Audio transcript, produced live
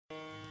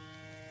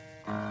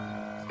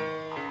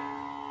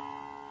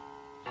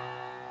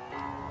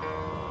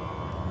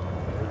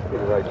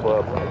right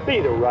club. Be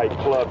the right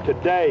club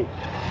today.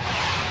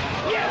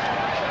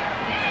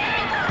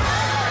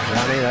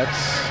 Johnny,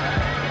 that's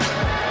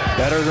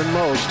better than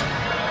most.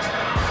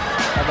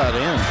 How about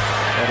in?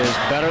 That is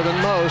better than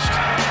most.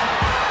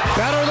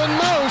 Better than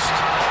most!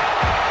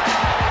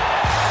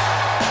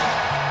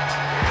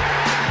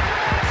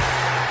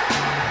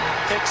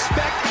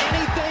 Expect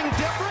anything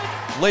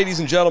different? Ladies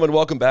and gentlemen,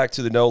 welcome back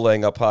to the No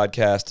Laying Up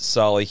podcast.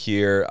 Solly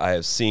here. I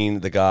have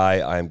seen the guy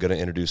I am going to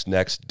introduce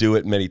next do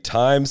it many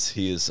times.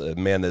 He is a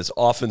man that is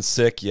often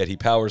sick, yet he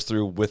powers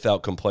through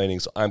without complaining.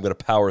 So I'm going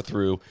to power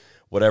through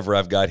whatever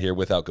I've got here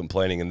without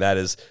complaining, and that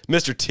is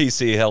Mr.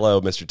 TC. Hello,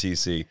 Mr.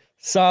 TC.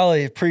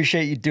 Solly,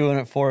 appreciate you doing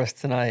it for us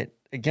tonight.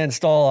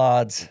 Against all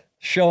odds,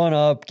 showing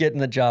up, getting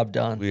the job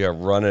done. We are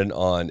running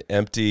on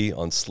empty,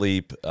 on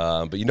sleep.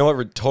 But you know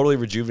what totally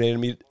rejuvenated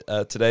me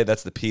today?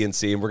 That's the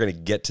PNC, and we're going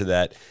to get to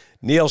that.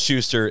 Neil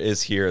Schuster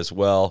is here as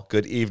well.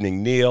 Good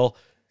evening, Neil.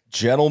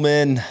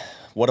 Gentlemen,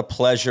 what a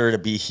pleasure to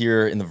be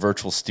here in the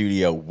virtual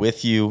studio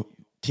with you.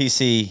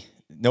 TC,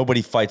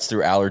 nobody fights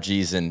through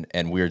allergies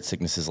and weird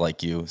sicknesses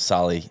like you.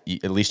 Solly,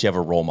 at least you have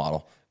a role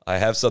model. I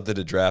have something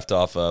to draft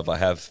off of. I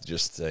have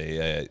just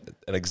an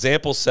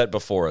example set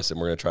before us, and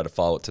we're going to try to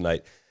follow it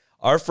tonight.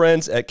 Our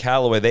friends at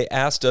Callaway, they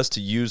asked us to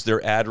use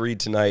their ad read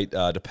tonight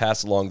to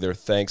pass along their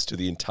thanks to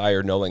the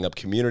entire No Laying Up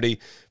community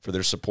for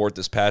their support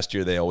this past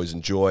year. They always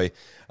enjoy.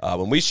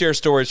 When we share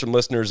stories from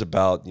listeners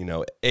about,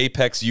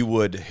 Apex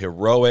U-Wood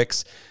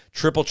heroics,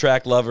 triple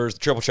track lovers,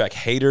 triple track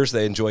haters,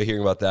 they enjoy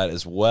hearing about that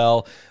as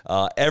well.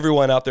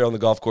 Everyone out there on the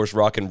golf course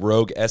rocking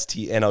Rogue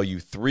ST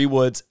NLU 3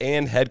 woods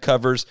and head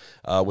covers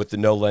with the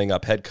No Laying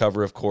Up head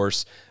cover, of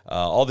course.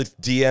 All the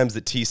DMs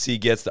that TC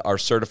gets, our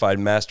certified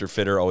master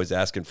fitter, always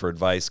asking for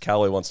advice.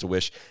 Callaway wants to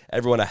wish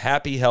everyone a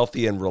happy,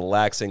 healthy, and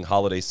relaxing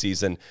holiday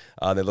season.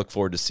 They look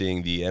forward to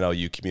seeing the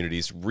NLU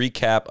community's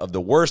recap of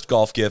the worst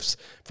golf gifts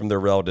from their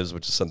relatives,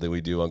 which is something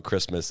we do on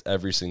Christmas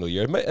every single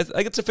year. I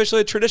think it's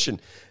officially a tradition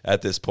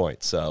at this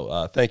point.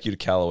 So thank you to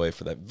Callaway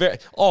for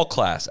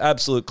that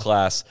absolute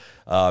class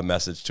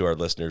message to our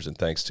listeners, and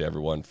thanks to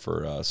everyone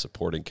for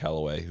supporting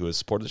Callaway, who has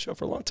supported the show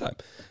for a long time.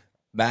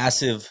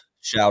 Massive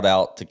shout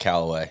out to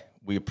Callaway.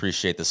 We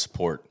appreciate the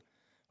support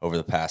over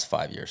the past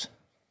 5 years.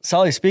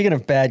 Solly, speaking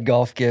of bad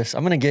golf gifts,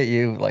 I'm going to get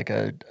you like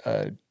a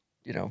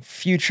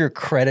future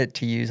credit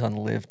to use on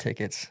live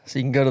tickets. So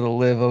you can go to the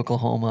Live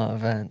Oklahoma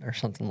event or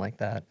something like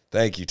that.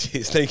 Thank you,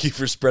 Tease. Thank you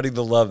for spreading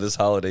the love this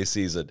holiday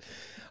season.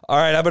 All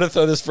right, I'm going to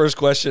throw this first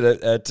question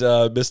at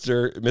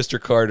Mr.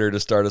 Carter to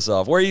start us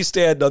off. Where you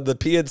stand on the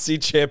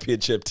PNC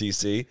championship,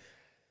 TC?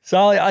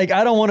 Solly, I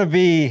don't want to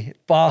be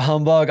bah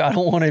humbug. I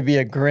don't want to be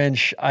a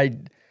Grinch.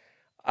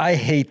 I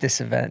hate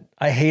this event.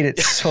 I hate it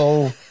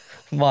so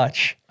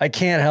much. I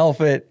can't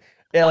help it.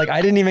 Yeah,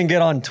 I didn't even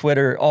get on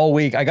Twitter all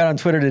week. I got on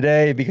Twitter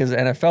today because the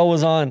NFL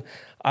was on.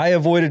 I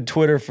avoided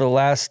Twitter for the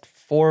last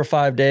 4 or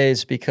 5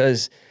 days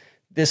because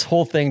this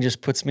whole thing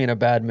just puts me in a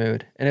bad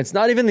mood. And it's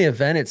not even the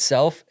event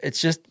itself.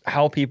 It's just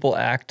how people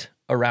act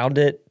around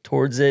it,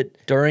 towards it,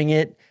 during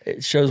it.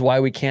 It shows why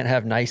we can't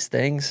have nice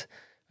things.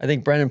 I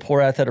think Brendan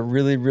Porath had a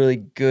really, really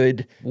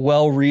good,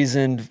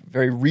 well-reasoned,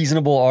 very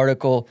reasonable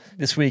article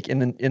this week in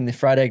the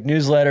Friday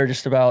newsletter,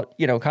 just about,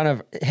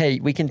 hey,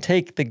 we can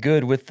take the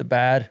good with the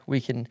bad.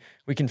 We can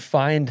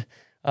find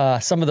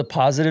some of the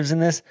positives in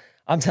this.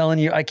 I'm telling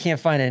you, I can't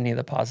find any of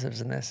the positives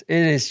in this. It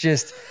is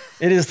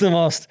the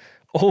most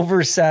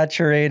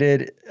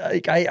oversaturated.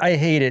 I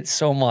hate it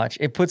so much.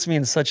 It puts me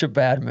in such a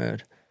bad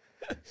mood.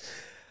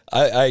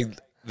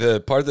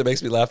 The part that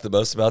makes me laugh the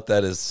most about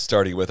that is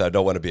starting with, I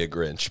don't want to be a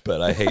Grinch,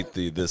 but I hate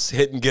this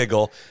hit and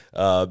giggle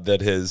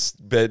that has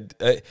been.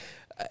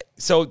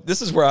 So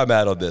this is where I'm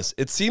at on this.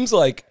 It seems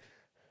like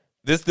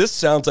this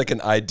sounds like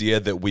an idea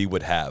that we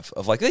would have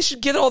of they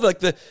should get all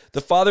the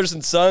fathers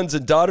and sons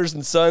and daughters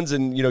and sons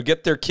and,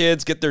 get their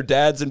kids, get their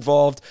dads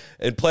involved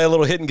and play a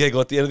little hit and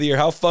giggle at the end of the year.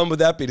 How fun would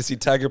that be to see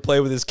Tiger play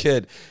with his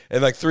kid?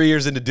 And 3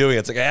 years into doing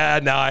it,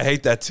 it's no, I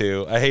hate that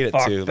too. I hate it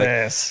Fuck too.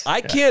 this.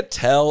 I can't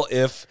tell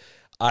if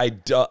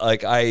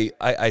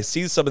I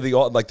see some of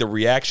the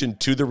reaction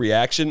to the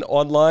reaction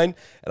online,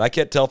 and I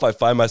can't tell if I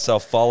find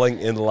myself falling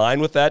in line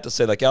with that to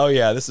say oh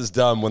yeah, this is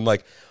dumb. When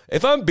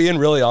if I'm being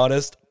really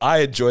honest, I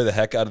enjoy the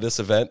heck out of this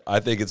event. I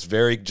think it's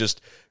very just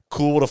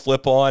cool to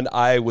flip on.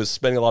 I was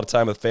spending a lot of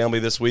time with family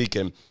this week,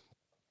 and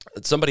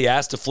somebody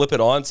asked to flip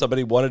it on.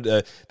 Somebody wanted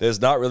to,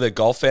 that's not really a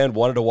golf fan,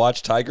 wanted to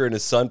watch Tiger and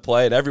his son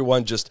play, and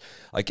everyone just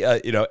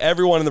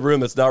everyone in the room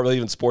that's not really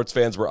even sports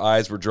fans, where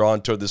eyes were drawn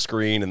toward the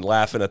screen and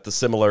laughing at the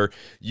similar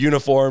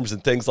uniforms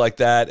and things like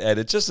that. And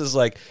it just is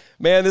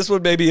man, this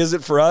one maybe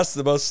isn't for us,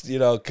 the most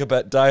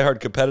diehard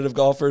competitive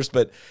golfers,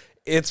 but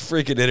it's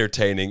freaking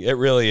entertaining. It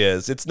really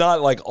is. It's not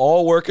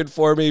all working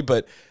for me,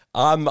 but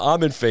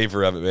I'm in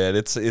favor of it, man.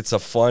 It's a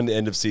fun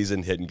end of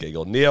season hit and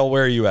giggle. Neil,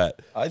 where are you at?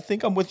 I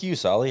think I'm with you,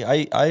 Solly.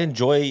 I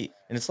enjoy,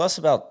 and it's less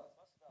about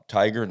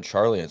Tiger and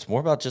Charlie. It's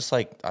more about just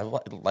I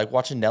like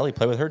watching Nelly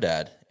play with her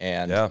dad,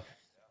 and yeah.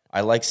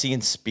 I like seeing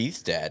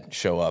Spieth's dad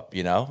show up.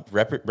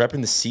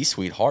 Repping the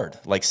C-suite hard.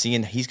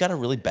 Seeing he's got a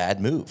really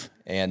bad move,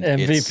 and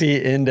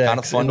MVP index kind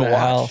of fun to watch.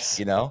 House.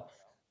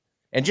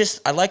 And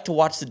just, I like to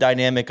watch the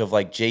dynamic of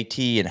like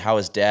JT and how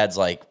his dad's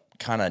like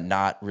kind of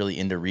not really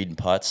into reading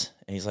putts.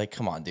 And he's like,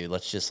 come on, dude,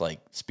 let's just like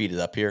speed it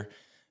up here.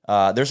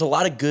 There's a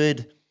lot of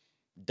good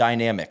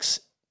dynamics.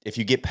 If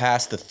you get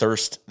past the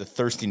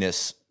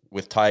thirstiness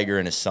with Tiger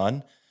and his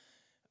son,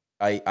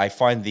 I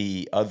find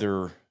the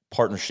other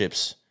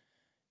partnerships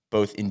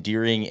both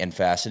endearing and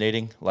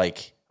fascinating.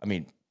 Like, I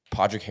mean,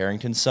 Padraig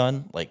Harrington's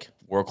son, like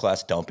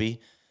world-class dumpy,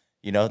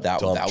 you know,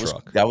 that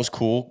was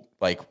cool.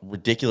 Like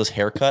ridiculous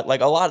haircut,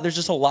 like there's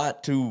just a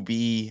lot to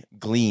be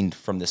gleaned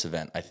from this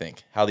event. I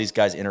think how these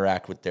guys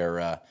interact with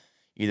their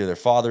either their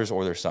fathers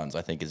or their sons,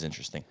 I think is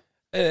interesting.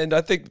 And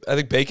I think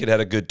Bacon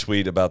had a good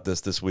tweet about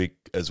this week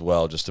as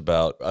well, just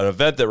about an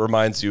event that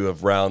reminds you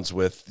of rounds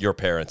with your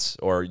parents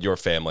or your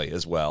family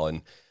as well.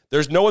 And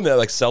there's no one that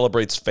like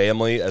celebrates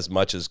family as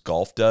much as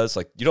golf does.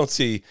 Like you don't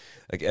see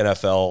like the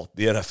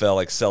NFL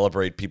like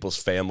celebrate people's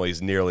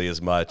families nearly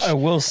as much. I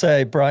will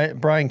say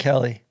Brian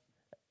Kelly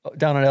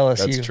down at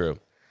LSU. That's true.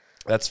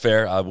 That's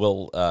fair. I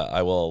will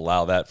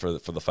allow that for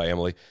the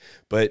family,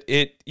 but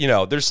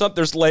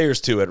there's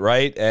layers to it,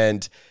 right?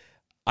 And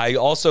I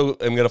also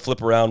am going to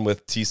flip around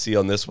with TC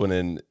on this one,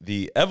 and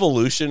the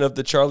evolution of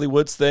the Charlie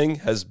Woods thing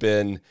has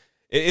been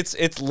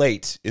it's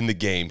late in the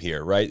game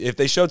here, right? If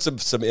they showed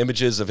some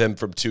images of him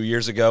from 2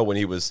 years ago when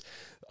he was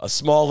a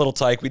small little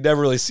tyke, we'd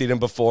never really seen him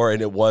before,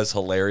 and it was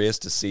hilarious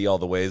to see all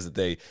the ways that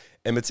they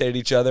imitated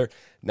each other.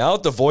 Now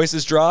that the voice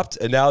has dropped,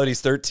 and now that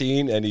he's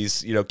 13 and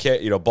he's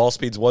ball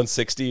speed's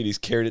 160 and he's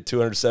carried it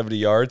 270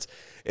 yards,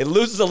 it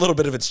loses a little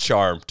bit of its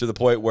charm to the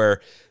point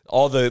where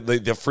all the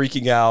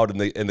freaking out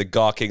and the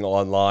gawking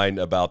online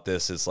about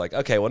this is like,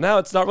 okay, well now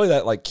it's not really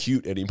that like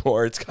cute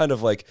anymore. It's kind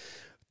of like,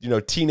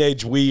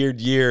 teenage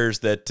weird years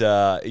that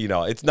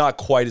it's not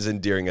quite as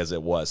endearing as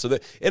it was. So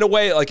that in a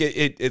way, like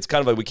it's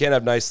kind of like we can't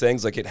have nice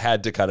things. Like it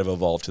had to kind of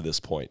evolve to this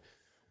point.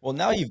 Well,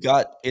 now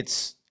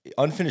it's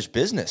unfinished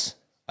business.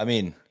 I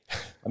mean,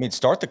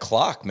 start the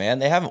clock, man.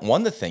 They haven't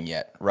won the thing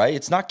yet, right?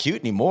 It's not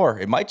cute anymore.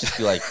 It might just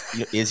be like,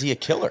 is he a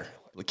killer?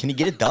 Can he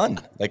get it done?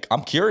 Like,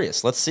 I'm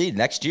curious. Let's see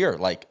next year,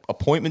 like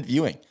appointment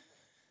viewing.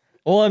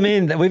 Well, I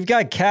mean, we've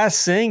got Cass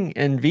Singh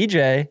and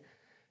VJ.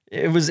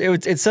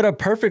 It's set up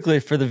perfectly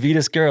for the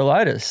Vitas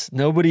Gerulaitis.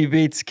 Nobody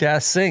beats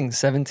Cass Singh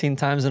 17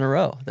 times in a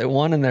row. They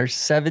won in their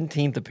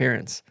 17th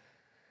appearance.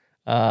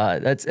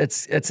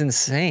 It's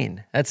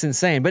insane. That's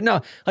insane. But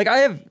no, like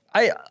I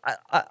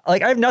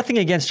have nothing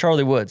against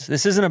Charlie Woods.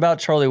 This isn't about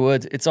Charlie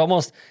Woods.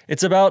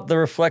 It's about the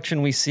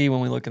reflection we see when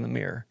we look in the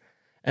mirror.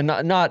 And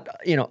not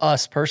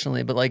us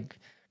personally, but like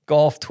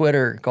golf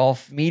Twitter,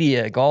 golf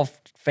media, golf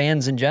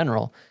fans in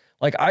general.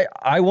 Like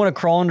I want to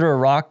crawl under a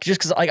rock just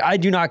because I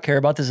do not care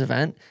about this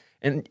event.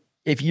 And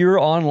if you're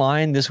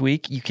online this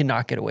week, you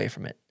cannot get away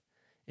from it.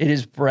 It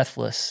is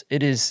breathless.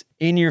 It is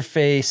in your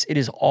face. It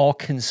is all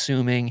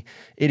consuming.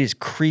 It is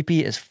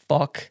creepy as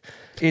fuck.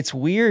 It's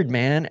weird,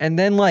 man. And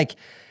then like,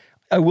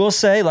 I will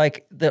say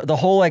like the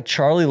whole like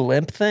Charlie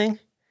Limp thing,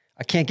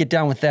 I can't get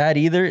down with that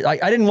either.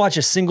 Like I didn't watch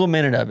a single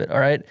minute of it. All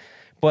right.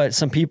 But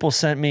some people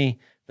sent me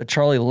the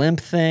Charlie Limp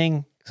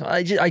thing. So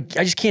I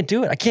just can't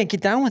do it. I can't get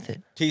down with it.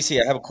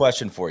 TC, I have a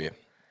question for you.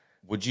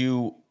 Would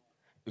you,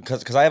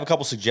 because I have a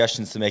couple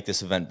suggestions to make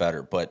this event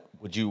better, but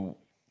would you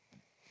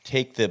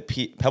take the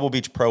Pebble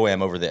Beach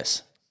Pro-Am over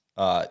this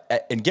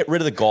and get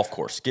rid of the golf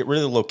course, get rid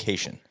of the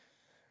location?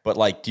 But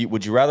like,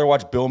 would you rather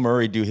watch Bill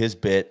Murray do his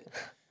bit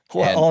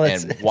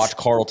and watch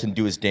Carlton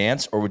do his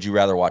dance, or would you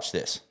rather watch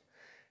this?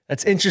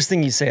 That's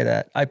interesting you say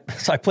that. I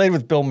played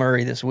with Bill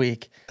Murray this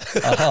week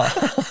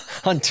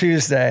on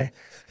Tuesday.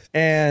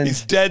 And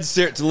he's dead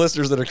serious. To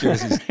listeners that are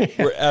curious,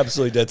 we're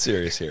absolutely dead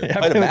serious here. I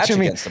played a match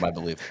against him, I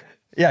believe.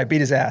 Yeah, I beat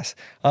his ass,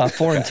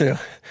 4-2.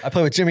 I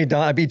played with Jimmy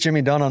Dunn. I beat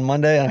Jimmy Dunn on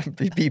Monday, and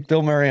I beat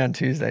Bill Murray on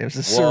Tuesday. It was a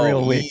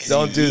surreal week.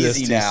 Don't do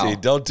this,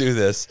 TC. Don't do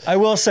this. I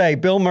will say,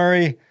 Bill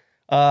Murray,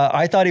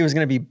 I thought he was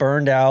going to be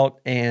burned out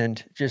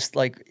and just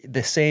like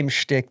the same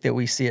shtick that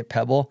we see at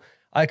Pebble.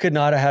 I could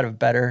not have had a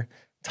better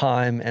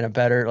time and a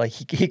better, like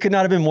he could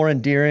not have been more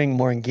endearing,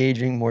 more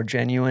engaging, more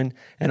genuine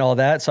and all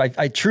that. So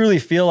I truly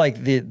feel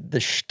like the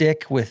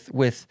shtick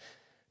with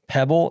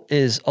Pebble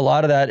is a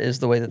lot of that is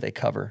the way that they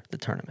cover the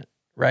tournament,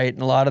 right?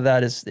 And a lot of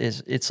that is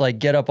it's like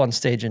get up on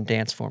stage and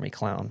dance for me,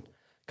 clown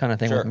kind of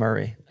thing with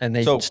Murray. And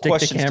they stick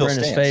the camera in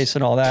his face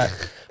and all that.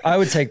 I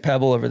would take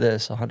Pebble over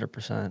this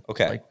 100%.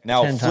 Okay. Like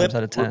now 10 times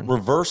out of 10.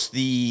 Reverse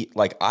the,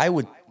 like I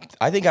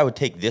think I would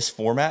take this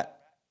format,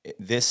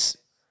 this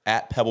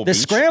at Pebble Beach.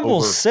 The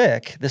scramble's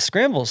sick. The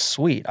scramble's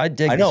sweet. I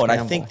dig. I know, and I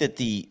think that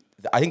the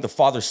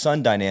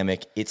father-son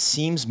dynamic. It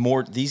seems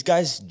more. These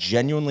guys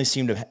genuinely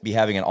seem to be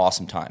having an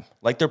awesome time.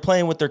 Like they're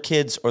playing with their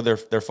kids or their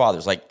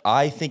fathers. Like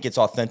I think it's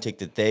authentic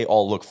that they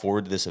all look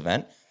forward to this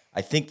event.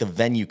 I think the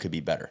venue could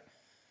be better,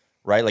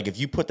 right? Like if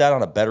you put that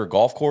on a better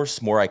golf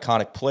course, more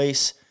iconic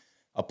place,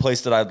 a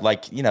place that I'd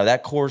like.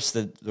 That course,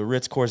 the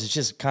Ritz course, is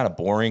just kind of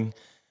boring.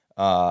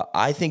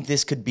 I think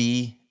this could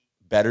be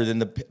better than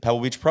the Pebble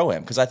Beach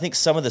Pro-Am, because I think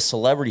some of the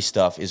celebrity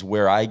stuff is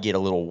where I get a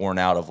little worn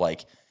out of,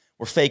 like,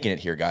 we're faking it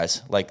here,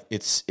 guys. Like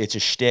it's a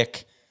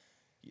shtick.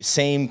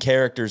 same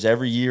characters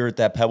every year at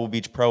that Pebble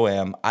Beach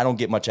Pro-Am. I don't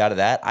get much out of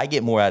that. I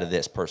get more out of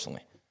this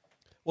personally.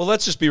 Well,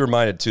 let's just be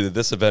reminded too that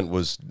this event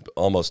was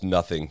almost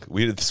nothing.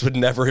 We have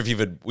never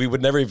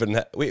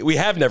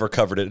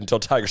covered it until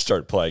Tiger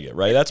started playing it,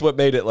 right? That's what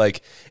made it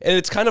like, and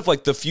it's kind of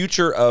like the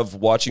future of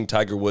watching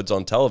Tiger Woods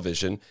on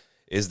television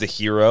is the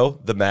hero,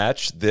 the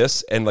match,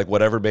 this, and like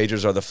whatever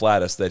majors are the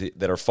flattest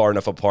that are far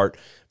enough apart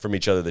from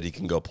each other that he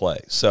can go play.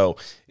 So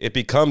it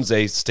becomes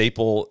a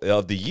staple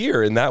of the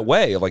year in that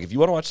way. Like if you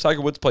want to watch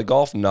Tiger Woods play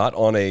golf, not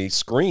on a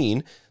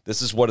screen,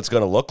 this is what it's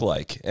going to look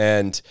like.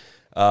 And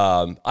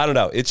I don't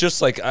know. It's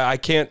just like I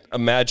can't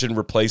imagine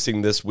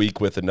replacing this week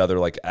with another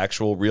like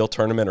actual real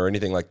tournament or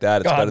anything like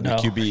that. It's better than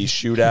the QBE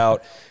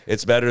shootout.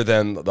 It's better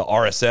than the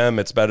RSM.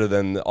 It's better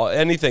than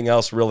anything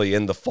else really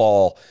in the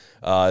fall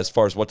as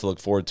far as what to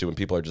look forward to. And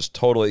people are just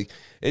totally.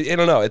 I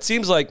don't know. It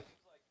seems like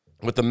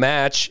with the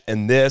match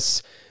and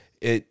this,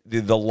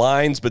 the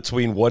lines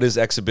between what is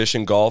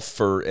exhibition golf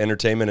for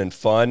entertainment and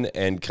fun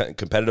and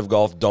competitive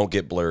golf don't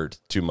get blurred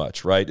too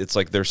much, right? It's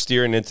like they're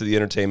steering into the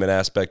entertainment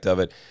aspect of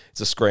it.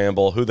 It's a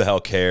scramble. Who the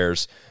hell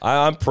cares?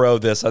 I'm pro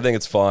this. I think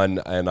it's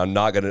fun, and I'm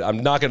not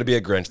gonna be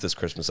a Grinch this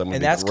Christmas. And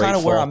that's kind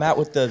of where I'm at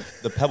with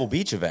the Pebble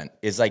Beach event.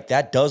 Is like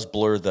that does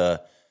blur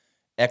the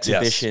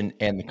exhibition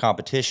and the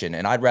competition,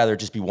 and I'd rather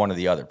just be one or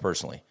the other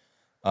personally.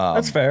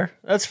 That's fair.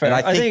 That's fair.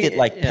 And I think that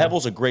like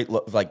Pebble's a great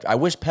like. I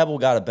wish Pebble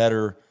got a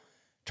better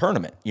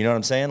tournament. You know what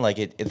I'm saying? Like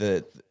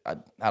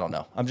I don't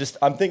know. I'm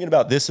thinking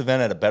about this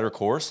event at a better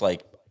course.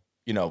 Like,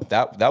 you know,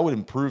 that would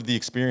improve the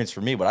experience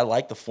for me, but I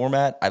like the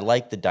format. I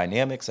like the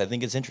dynamics. I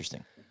think it's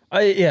interesting.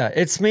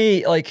 It's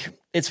me. Like,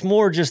 it's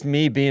more just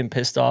me being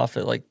pissed off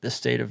at like the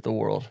state of the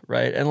world.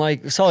 Right. And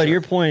like, Solid, your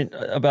point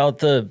about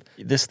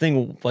this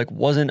thing like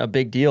wasn't a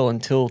big deal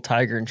until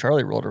Tiger and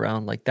Charlie rolled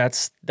around. Like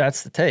that's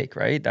the take,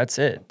 right? That's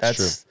it.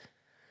 That's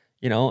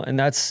you know, and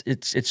it's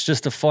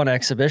just a fun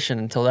exhibition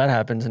until that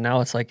happens. And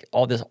now it's like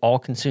all this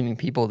all-consuming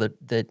people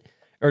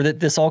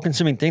this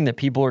all-consuming thing that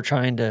people are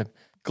trying to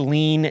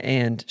glean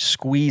and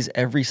squeeze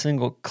every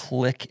single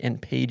click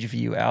and page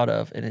view out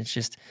of. And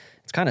it's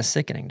kind of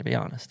sickening, to be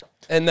honest.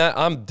 And that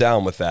I'm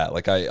down with that.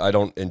 Like I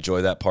don't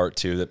enjoy that part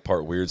too. That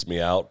part weirds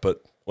me out.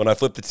 But when I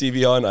flip the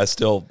TV on, I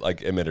still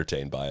like am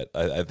entertained by it.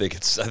 I think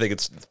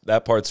it's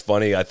that part's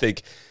funny. I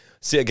think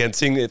seeing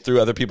it through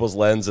other people's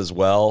lens as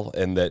well,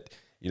 and that.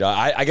 You know,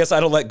 I guess I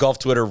don't let golf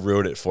Twitter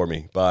ruin it for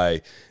me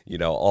by, you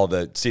know,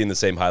 seeing the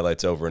same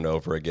highlights over and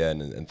over again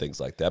and things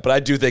like that. But I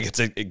do think it's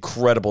an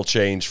incredible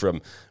change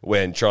from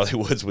when Charlie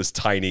Woods was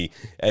tiny,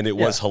 and it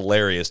was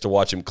hilarious to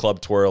watch him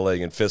club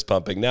twirling and fist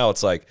pumping. Now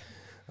it's like,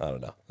 I don't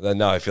know.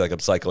 Now I feel like I'm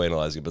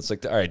psychoanalyzing, but it's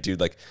like, all right, dude,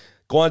 like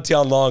Guan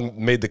Tianlong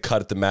made the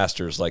cut at the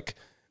Masters like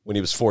when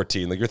he was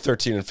 14. Like you're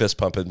 13 and fist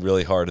pumping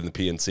really hard in the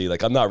PNC.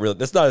 Like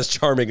that's not as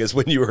charming as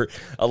when you were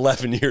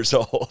 11 years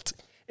old.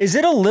 Is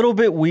it a little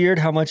bit weird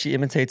how much he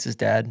imitates his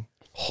dad?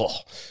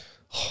 Did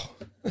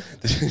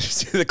you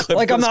see the clip?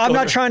 Like I'm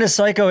not trying to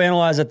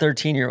psychoanalyze a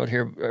 13-year-old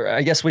here.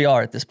 I guess we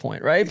are at this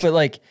point, right? But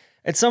like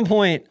at some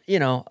point, you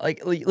know,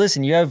 like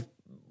listen, you have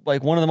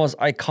like one of the most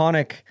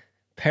iconic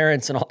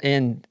parents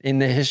in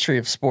the history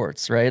of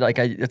sports, right? Like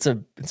it's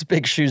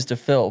big shoes to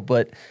fill,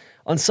 but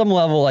on some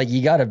level, like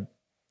you got to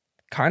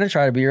kind of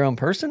try to be your own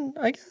person,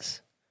 I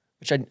guess,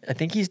 which I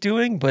think he's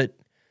doing, but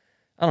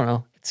I don't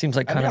know. It seems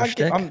like kind of a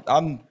shtick. I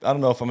don't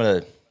know if I'm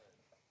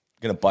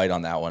gonna bite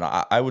on that one.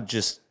 I'm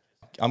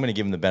gonna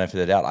give him the benefit of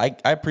the doubt.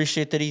 I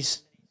appreciate that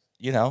he's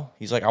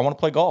like, I want to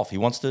play golf. He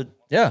wants to.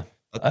 Yeah,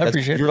 I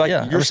appreciate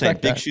it. You're saying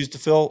big shoes to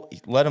fill.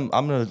 I'm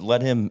gonna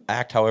let him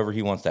act however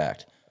he wants to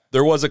act.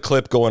 There was a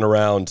clip going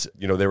around.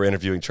 You know, they were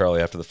interviewing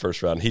Charlie after the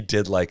first round. He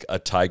did like a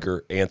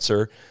Tiger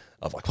answer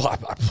of like, well,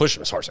 I pushed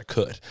him as hard as I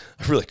could.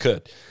 I really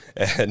could,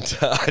 and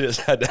I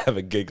just had to have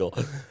a giggle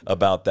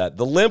about that.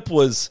 The limp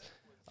was.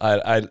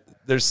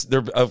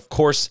 Of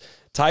course,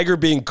 Tiger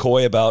being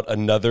coy about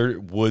another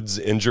Woods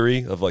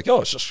injury of like, oh,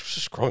 it's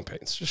just growing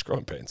pains, It's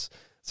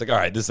like, all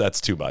right,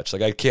 that's too much.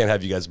 Like, I can't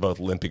have you guys both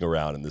limping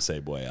around in the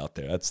same way out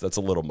there. That's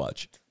a little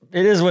much.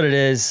 It is what it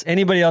is.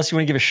 Anybody else you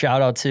want to give a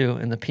shout out to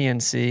in the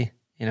PNC?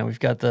 You know, we've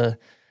got the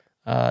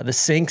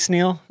Sinks,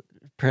 Neil.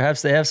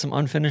 Perhaps they have some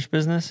unfinished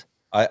business.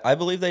 I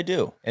believe they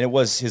do, and it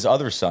was his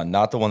other son,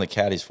 not the one that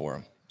caddies for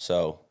him.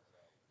 So,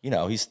 you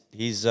know, he's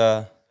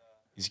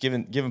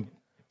given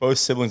both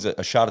siblings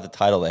a shot at the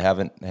title. They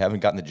haven't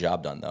gotten the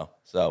job done though.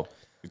 So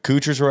the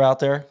Kuchers were out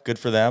there. Good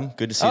for them.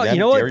 Good to see them. You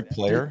know Gary what?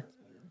 Player.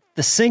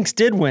 The Sinks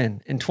did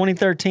win in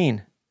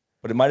 2013.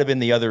 But it might have been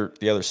the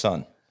other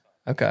son.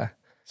 Okay.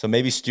 So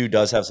maybe Stu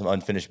does have some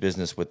unfinished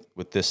business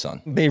with this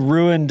son. They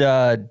ruined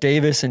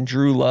Davis and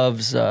Drew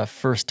Love's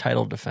first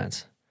title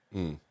defense.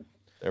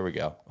 There we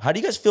go. How do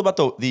you guys feel about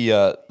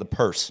the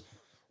purse?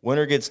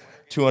 Winner gets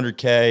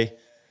 $200K.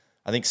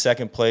 I think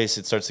second place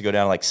it starts to go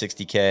down to like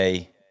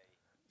 $60K.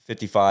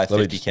 55,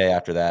 50K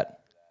after that.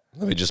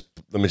 Let me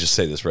just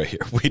say this right here.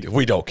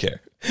 We don't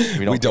care.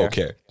 We don't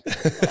care.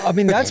 I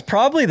mean, that's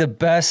probably the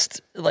best,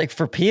 like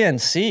for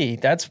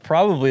PNC, that's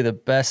probably the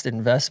best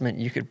investment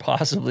you could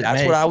possibly make.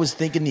 That's what I was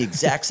thinking, the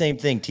exact same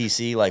thing,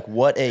 TC. Like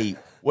what a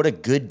what a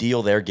good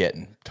deal they're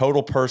getting.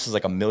 Total purse is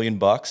like $1 million,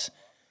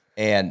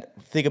 and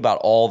think about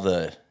all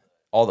the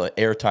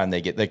airtime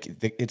they get. Like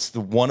it's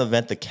the one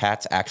event the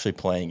Cat's actually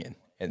playing in,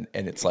 and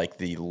it's like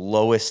the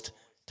lowest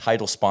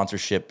title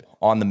sponsorship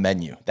on the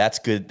menu. That's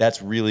good.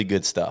 That's really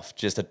good stuff.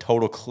 Just a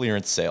total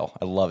clearance sale.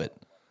 I love it.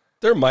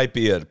 There might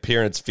be an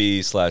appearance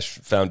fee /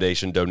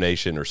 foundation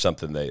donation or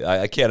something.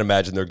 I can't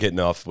imagine they're getting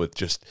off with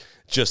just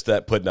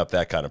that, putting up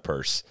that kind of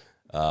purse.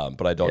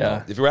 But I don't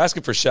know. If you're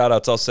asking for shout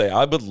outs, I'll say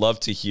I would love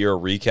to hear a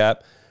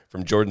recap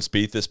from Jordan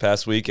Spieth this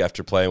past week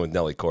after playing with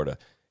Nelly Korda.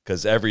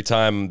 Because every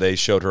time they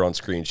showed her on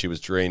screen, she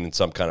was draining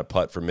some kind of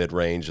putt for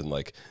mid-range, and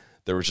like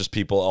there was just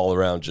people all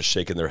around just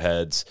shaking their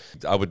heads.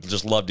 I would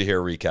just love to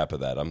hear a recap of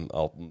that.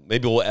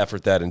 Maybe we'll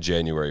effort that in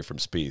January from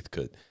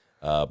Spieth.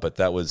 But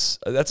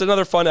that's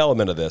another fun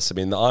element of this. I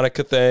mean, the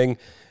Annika thing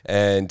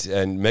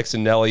and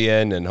mixing Nelly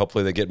in, and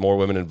hopefully they get more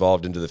women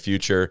involved into the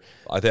future.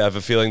 I have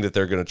a feeling that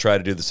they're going to try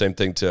to do the same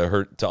thing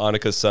to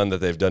Annika's son that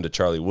they've done to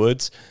Charlie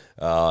Woods,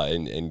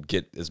 and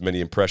get as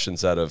many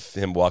impressions out of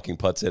him walking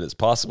putts in as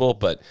possible.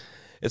 But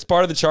it's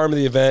part of the charm of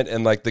the event,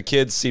 and like the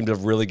kids seem to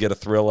really get a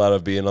thrill out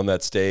of being on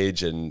that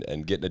stage and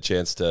getting a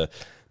chance to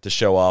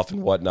show off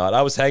and whatnot.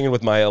 I was hanging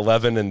with my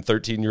 11 and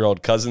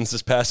 13-year-old cousins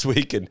this past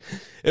week, and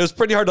it was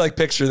pretty hard to like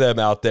picture them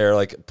out there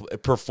like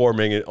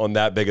performing on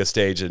that big a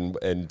stage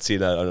and see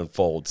that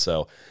unfold.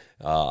 So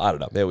I don't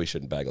know. Maybe we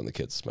shouldn't bag on the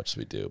kids as much as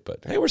we do,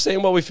 but hey, we're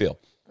saying what we feel.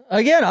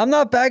 Again, I'm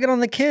not bagging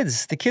on the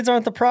kids. The kids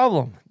aren't the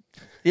problem.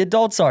 The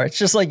adults are. It's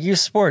just like youth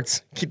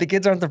sports. The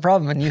kids aren't the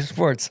problem in youth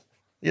sports.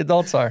 The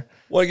adults are.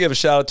 I want to give a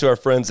shout out to our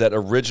friends at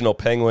Original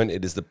Penguin.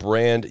 It is the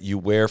brand you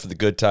wear for the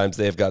good times.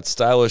 They have got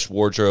stylish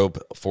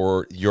wardrobe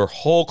for your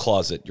whole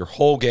closet, your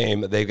whole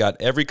game. They've got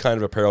every kind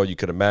of apparel you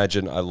could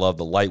imagine. I love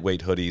the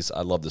lightweight hoodies.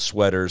 I love the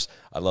sweaters.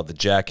 I love the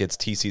jackets.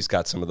 TC's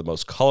got some of the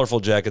most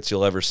colorful jackets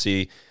you'll ever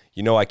see.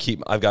 You know,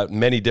 I've got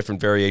many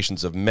different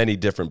variations of many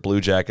different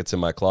blue jackets in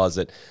my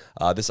closet.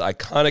 This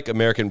iconic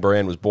American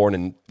brand was born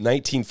in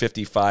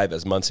 1955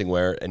 as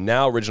Munsingwear, and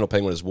now Original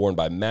Penguin is worn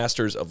by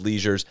masters of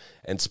leisures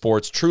and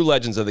sports, true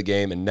legends of the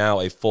game, and now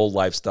a full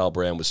lifestyle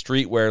brand with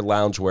streetwear,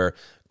 loungewear,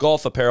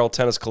 golf apparel,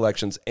 tennis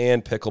collections,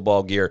 and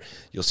pickleball gear.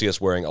 You'll see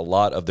us wearing a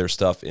lot of their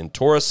stuff in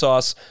Torah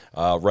sauce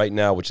right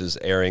now, which is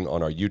airing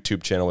on our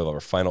YouTube channel. We have our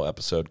final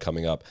episode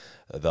coming up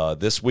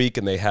this week,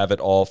 and they have it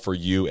all for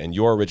you and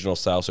your original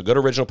style. So go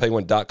to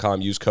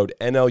originalpenguin.com, use code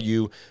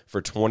NLU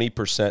for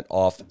 20%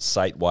 off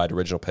site-wide,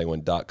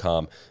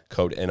 originalpenguin.com,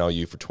 code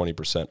NLU for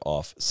 20%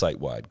 off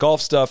site-wide. Golf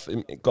stuff,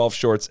 golf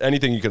shorts,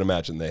 anything you can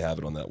imagine, they have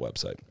it on that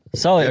website.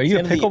 Sully, are you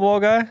a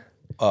pickleball guy?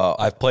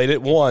 I've played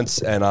it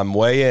once, and I'm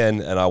way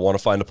in, and I want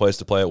to find a place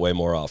to play it way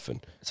more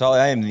often. So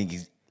I am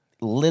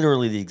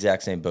literally the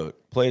exact same boat.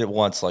 Played it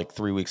once like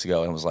 3 weeks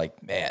ago and was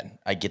like, man,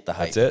 I get the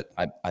hype. That's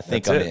it. I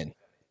think I'm in.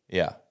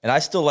 Yeah. And I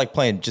still like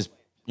playing just,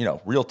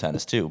 real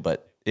tennis too,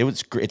 but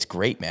it's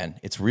great, man.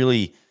 It's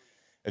really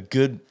a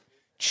good,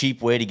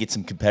 cheap way to get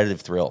some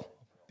competitive thrill.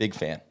 Big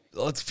fan.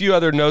 A few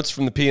other notes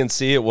from the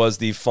PNC. It was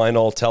the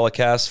final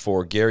telecast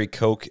for Gary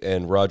Koch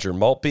and Roger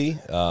Maltby.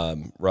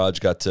 Raj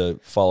got to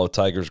follow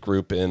Tiger's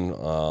group in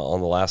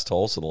on the last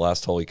hole. So the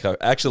last hole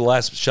the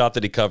last shot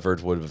that he covered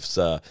was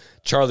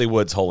Charlie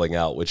Woods holing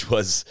out, which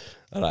was,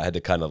 I had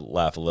to kind of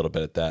laugh a little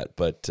bit at that.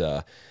 But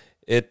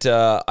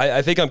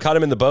I think I'm kind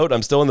of in the boat.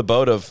 I'm still in the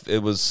boat of,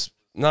 it was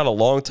not a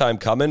long time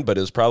coming, but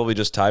it was probably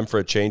just time for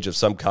a change of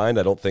some kind.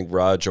 I don't think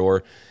Raj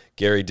or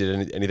Gary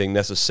did anything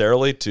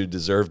necessarily to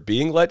deserve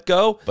being let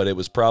go, but it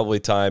was probably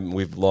time.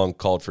 We've long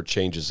called for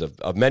changes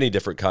of many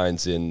different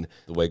kinds in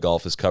the way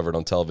golf is covered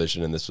on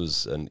television, and this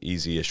was an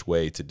easy-ish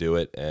way to do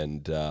it.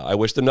 And I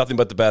wish them nothing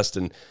but the best.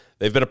 And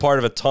they've been a part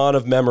of a ton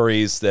of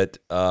memories that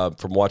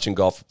from watching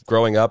golf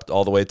growing up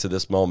all the way to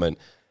this moment.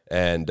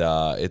 And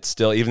it's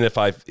still, even if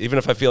I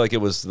feel like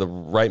it was the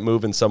right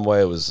move in some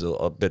way, it was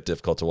a bit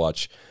difficult to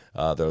watch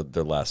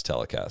their last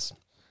telecast.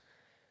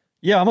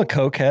 Yeah, I'm a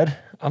Koch head.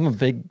 I'm a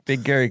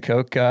big Gary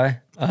Koch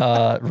guy.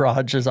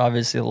 Raj is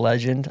obviously a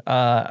legend.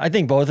 I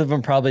think both of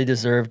them probably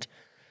deserved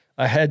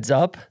a heads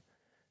up,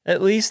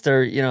 at least.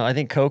 Or I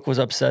think Koch was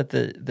upset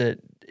that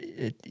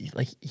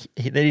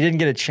he didn't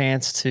get a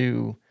chance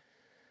to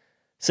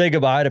say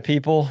goodbye to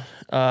people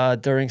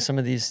during some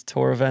of these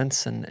tour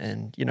events,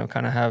 and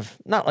kind of have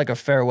not like a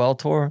farewell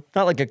tour,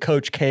 not like a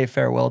Coach K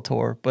farewell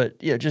tour, but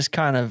just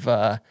kind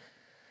of.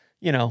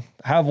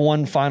 Have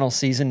one final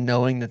season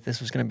knowing that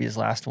this was going to be his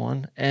last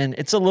one. And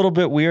it's a little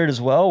bit weird as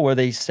well, where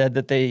they said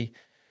that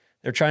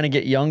they're trying to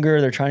get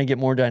younger, they're trying to get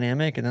more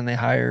dynamic, and then they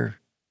hire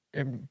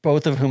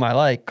both of whom I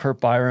like,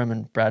 Kurt Byram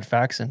and Brad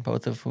Faxon,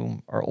 both of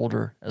whom are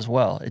older as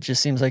well. It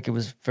just seems like it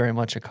was very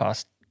much a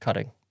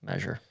cost-cutting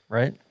measure,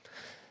 right?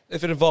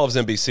 If it involves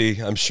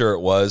NBC, I'm sure it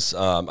was.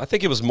 I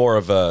think it was more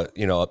of a,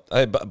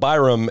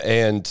 Byram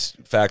and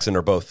Faxon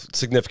are both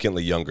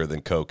significantly younger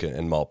than Koch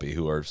and Maltby,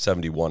 who are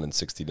 71 and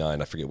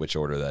 69. I forget which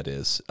order that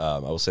is. I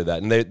will say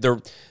that. And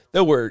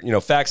they were,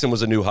 Faxon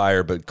was a new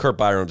hire, but Kurt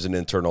Byram's an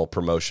internal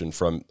promotion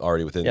from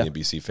already within the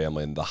NBC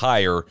family. And the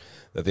hire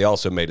that they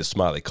also made is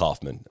Smiley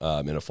Kaufman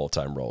in a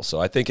full-time role. So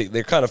I think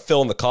they're kind of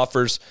filling the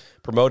coffers,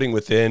 promoting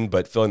within,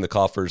 but filling the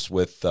coffers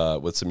with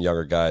some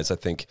younger guys. I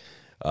think,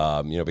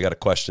 we got a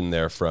question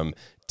there from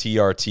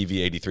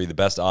TRTV83, the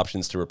best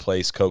options to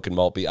replace Koch and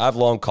Maltby. I've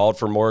long called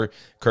for more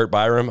Kurt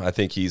Byram. I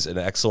think he's an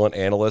excellent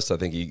analyst. I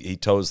think he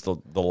toes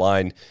the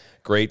line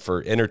great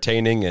for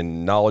entertaining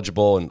and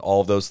knowledgeable and all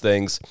of those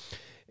things.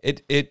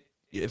 It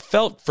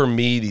felt for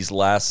me these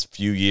last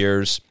few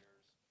years,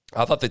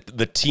 I thought that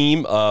the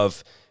team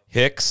of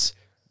Hicks,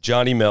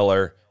 Johnny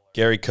Miller,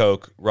 Gary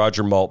Koch,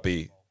 Roger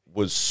Maltby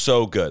was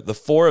so good. The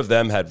four of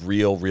them had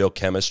real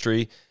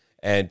chemistry.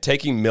 And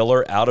taking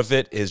Miller out of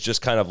it is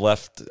just kind of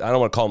left, I don't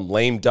want to call them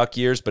lame duck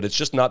years, but it's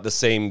just not the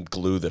same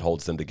glue that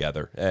holds them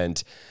together.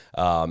 And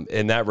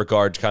in that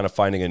regard, kind of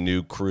finding a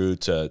new crew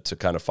to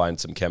kind of find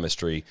some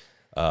chemistry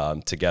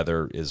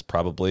together is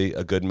probably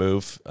a good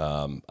move.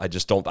 I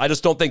just don't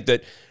think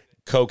that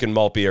Koch and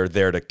Maltby are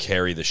there to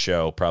carry the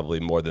show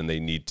probably more than they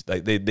need.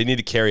 They need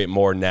to carry it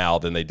more now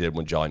than they did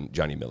when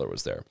Johnny Miller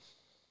was there.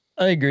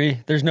 I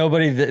agree. There's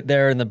nobody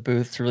there in the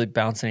booth to really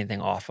bounce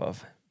anything off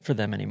of for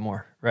them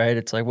anymore, right?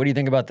 It's like, what do you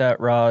think about that,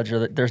 Raj?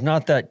 Or there's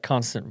not that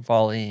constant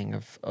volleying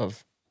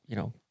of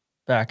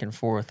back and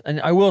forth.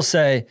 And I will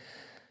say,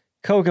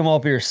 Koch and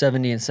Maltby are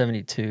 70 and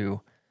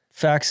 72.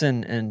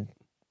 Faxon and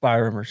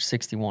Byram are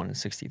 61 and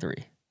 63.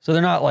 So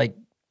they're not like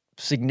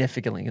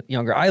significantly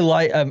younger.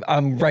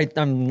 I'm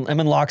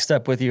in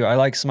lockstep with you. I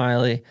like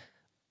Smiley,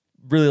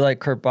 really like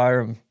Kurt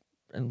Byram,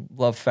 and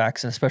love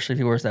Faxon, especially if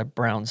he wears that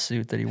brown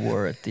suit that he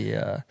wore at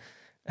the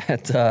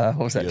what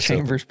was that,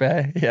 Chambers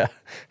Bay? Yeah,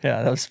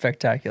 that was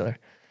spectacular.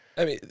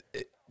 I mean,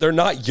 they're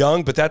not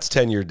young, but that's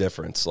 10-year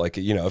difference. Like,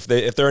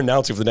 if they're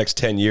announcing for the next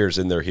 10 years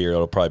and they're here,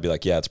 it'll probably be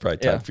like, it's probably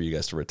time for you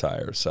guys to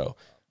retire. So,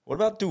 what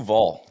about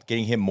Duvall?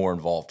 Getting him more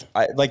involved?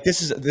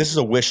 This is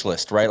a wish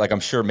list, right? Like,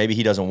 I'm sure maybe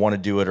he doesn't want to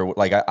do it, or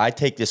like I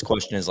take this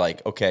question as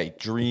like, okay,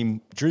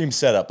 dream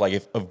setup. Like,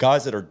 if of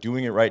guys that are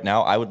doing it right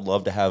now, I would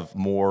love to have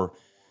more,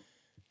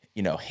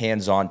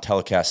 hands-on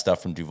telecast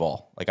stuff from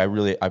Duvall. Like, I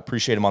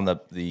appreciate him on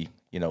the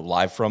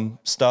live from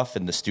stuff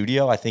in the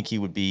studio. I think he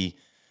would be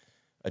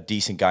a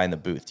decent guy in the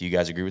booth. Do you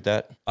guys agree with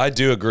that? I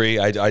do agree.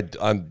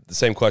 I'm the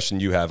same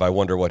question you have. I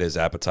wonder what his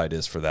appetite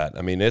is for that.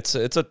 I mean, it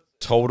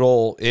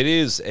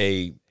is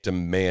a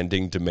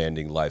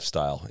demanding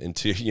lifestyle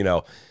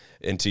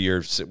into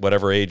your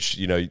whatever age,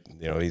 he's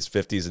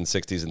 50s and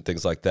 60s and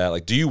things like that.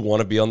 Like, do you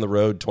want to be on the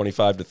road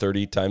 25 to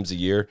 30 times a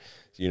year,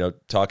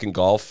 talking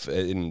golf?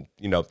 And,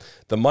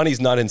 the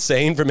money's not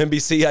insane from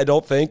NBC. I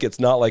don't think it's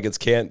not like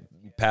can't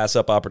pass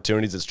up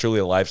opportunities. It's truly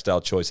a lifestyle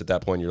choice at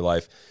that point in your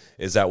life.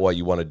 Is that what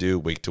you want to do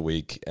week to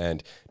week?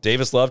 And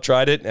Davis Love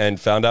tried it and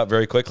found out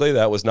very quickly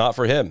that was not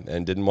for him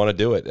and didn't want to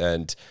do it.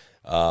 And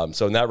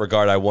so in that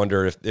regard, I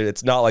wonder if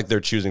it's not like they're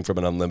choosing from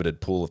an unlimited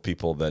pool of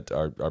people that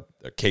are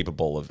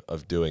capable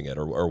of doing it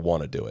or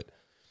want to do it.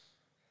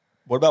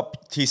 What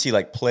about TC,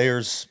 like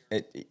players,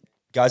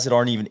 guys that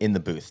aren't even in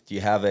the booth? Do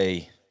you have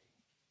a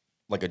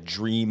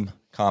dream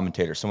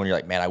commentator, someone you're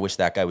like, man, I wish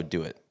that guy would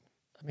do it?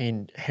 I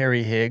mean,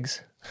 Harry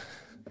Higgs.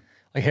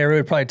 Like, Harry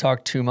would probably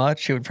talk too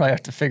much. He would probably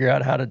have to figure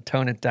out how to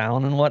tone it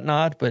down and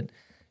whatnot, but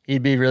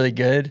he'd be really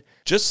good.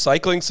 Just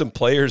cycling some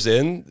players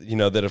in,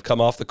 that have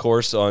come off the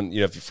course on,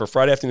 for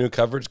Friday afternoon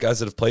coverage, guys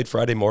that have played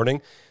Friday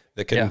morning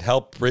that can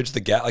help bridge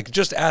the gap. Like,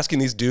 just asking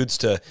these dudes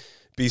to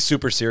be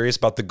super serious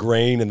about the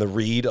grain and the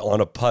read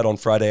on a putt on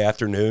Friday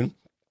afternoon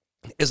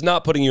is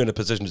not putting you in a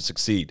position to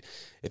succeed.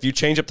 If you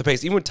change up the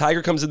pace, even when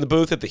Tiger comes in the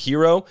booth at the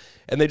Hero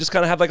and they just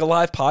kind of have like a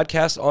live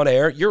podcast on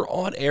air, you're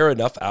on air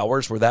enough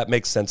hours where that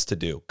makes sense to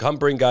do. Come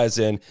bring guys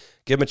in,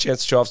 give them a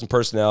chance to show off some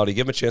personality,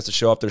 give them a chance to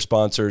show off their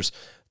sponsors,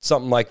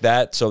 something like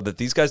that, so that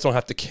these guys don't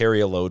have to carry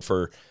a load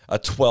for a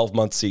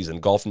 12-month season.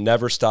 Golf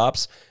never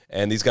stops,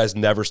 and these guys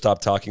never stop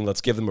talking.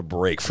 Let's give them a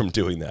break from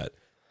doing that.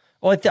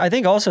 Well, I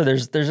think also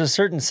there's a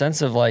certain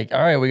sense of like,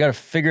 all right, we got to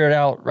figure it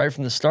out right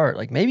from the start.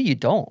 Like, maybe you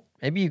don't.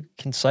 Maybe you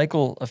can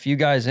cycle a few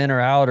guys in or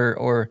out,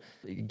 or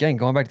again,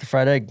 going back to the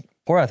fried egg,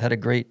 Porath had a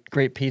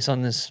great piece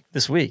on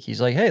this week. He's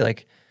like, hey,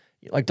 like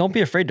don't be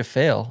afraid to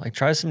fail. Like,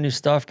 try some new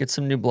stuff, get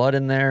some new blood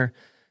in there,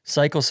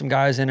 cycle some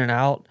guys in and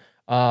out.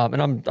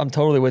 And I'm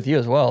totally with you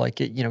as well. Like,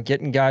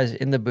 getting guys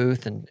in the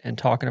booth and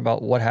talking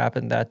about what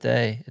happened that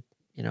day,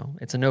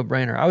 it's a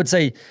no-brainer. I would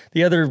say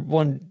the other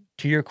one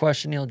to your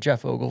question, Neil,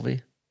 Jeff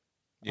Ogilvy.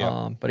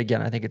 Yeah. But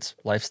again, I think it's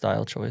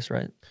lifestyle choice,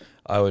 right?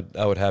 I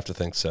would have to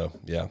think so.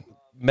 Yeah.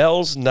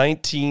 Mel's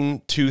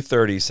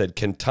 19230 said,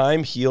 can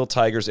time heal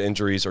Tiger's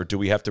injuries, or do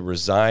we have to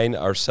resign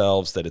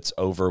ourselves that it's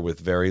over with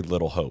very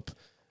little hope?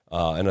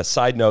 And a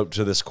side note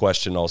to this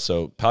question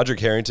also, Padraig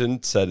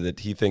Harrington said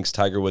that he thinks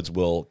Tiger Woods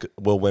will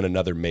win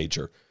another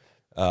major.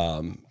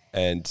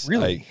 And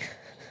really?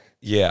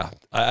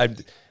 I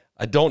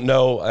I don't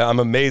know. I'm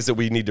amazed that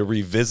we need to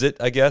revisit,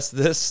 I guess,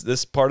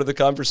 this part of the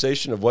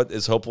conversation of what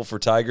is hopeful for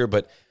Tiger,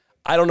 but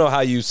I don't know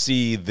how you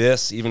see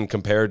this even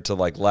compared to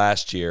like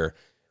last year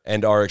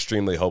and are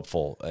extremely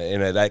hopeful.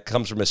 And that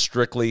comes from a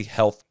strictly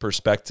health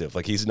perspective.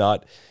 Like he's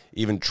not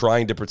even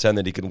trying to pretend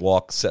that he can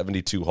walk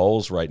 72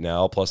 holes right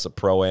now, plus a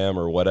Pro-Am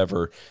or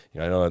whatever.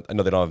 I know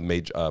they don't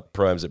have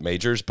Pro-Ams at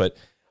majors, but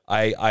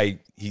I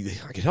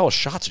can tell his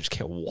shots, he just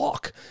can't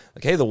walk.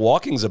 Like, hey, the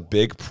walking's a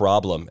big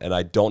problem, and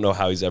I don't know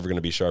how he's ever going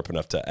to be sharp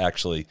enough to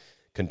actually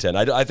contend.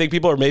 I think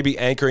people are maybe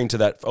anchoring to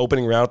that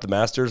opening round at the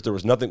Masters. There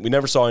was nothing. We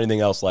never saw anything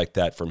else like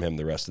that from him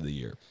the rest of the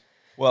year.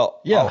 Well,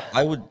 yeah,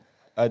 I would.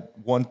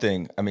 One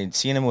thing, I mean,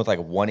 seeing him with like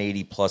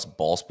 180 plus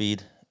ball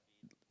speed,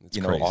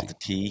 crazy. Off the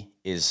tee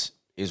is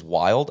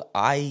wild.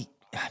 I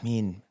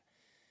mean,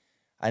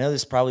 I know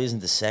this probably isn't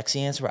the sexy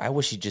answer, but I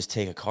wish he'd just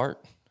take a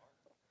cart.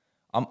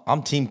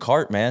 I'm team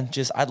cart, man.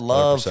 I'd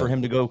love 100%. for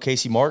him to go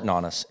Casey Martin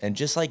on us and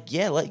just like,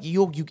 yeah, like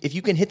you if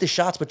you can hit the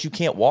shots but you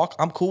can't walk,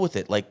 I'm cool with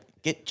it. Like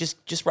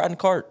just ride in a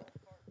cart.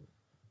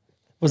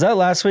 Was that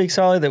last week,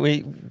 Solly, that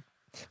we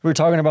were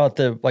talking about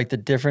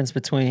the difference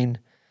between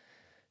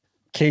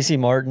Casey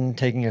Martin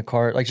taking a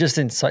cart, like just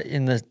in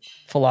the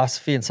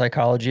philosophy and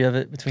psychology of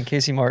it, between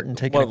Casey Martin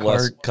taking One a of the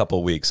cart. last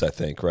couple weeks, I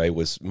think, right,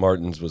 was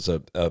Martin's was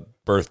a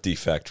birth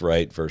defect,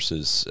 right,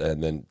 versus,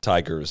 and then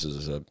Tiger's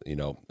is a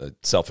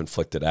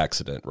self-inflicted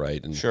accident,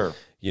 right? And, Sure.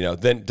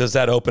 Then does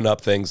that open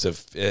up things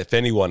if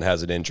anyone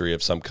has an injury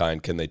of some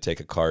kind, can they take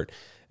a cart?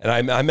 And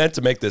I meant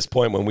to make this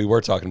point when we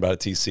were talking about it,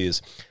 TC,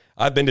 is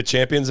I've been to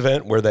Champions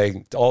event where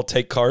they all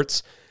take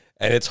carts,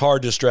 and it's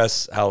hard to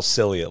stress how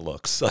silly it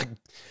looks. Like,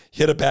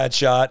 hit a bad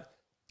shot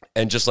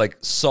and just like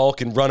sulk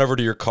and run over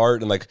to your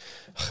cart and like,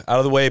 out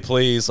of the way,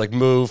 please, like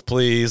move,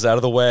 please, out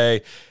of the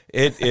way.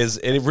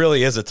 It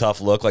really is a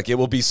tough look. Like, it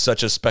will be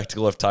such a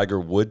spectacle if Tiger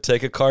would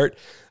take a cart.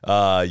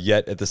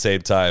 Yet at the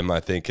same time, I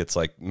think it's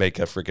like, make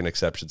a freaking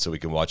exception so we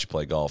can watch you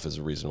play golf is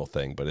a reasonable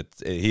thing. But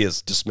he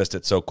has dismissed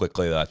it so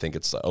quickly that I think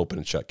it's an open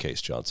and shut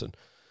case, Johnson.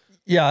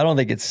 Yeah, I don't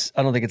think it's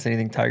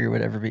anything Tiger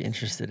would ever be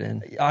interested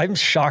in. I'm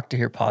shocked to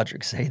hear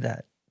Podrick say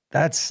that.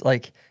 That's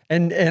like,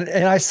 and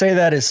I say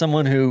that as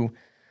someone who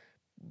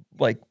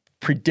like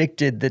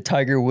predicted that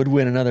Tiger would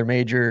win another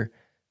major,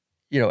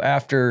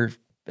 after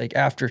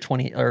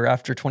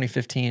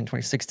 2015,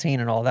 2016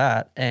 and all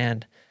that.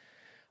 And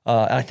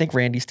I think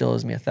Randy still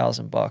owes me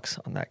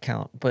 $1,000 on that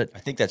count, but I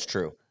think that's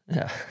true.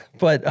 yeah,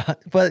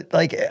 but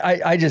like,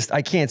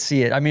 I can't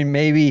see it. I mean,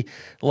 maybe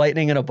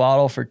lightning in a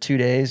bottle for 2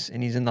 days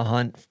and he's in the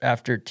hunt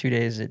after 2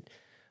 days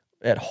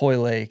at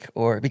Hoylake,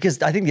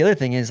 because I think the other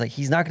thing is like,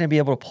 he's not going to be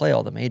able to play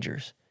all the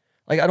majors.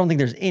 Like, I don't think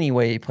there's any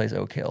way he plays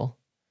Oak Hill.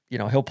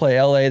 He'll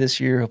play LA this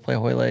year, he'll play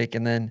Hoylake,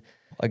 and then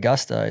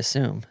Augusta, I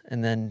assume.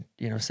 And then,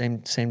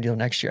 same deal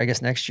next year. I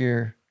guess next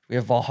year we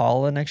have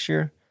Valhalla next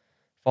year.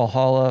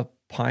 Valhalla,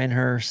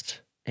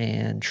 Pinehurst,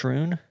 and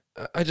Troon.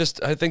 I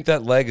think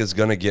that leg is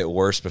going to get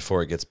worse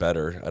before it gets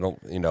better.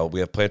 We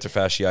have plantar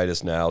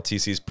fasciitis now.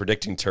 TC's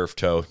predicting turf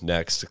toe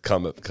next to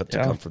come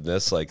from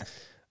this. Like,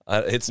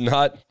 it's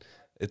not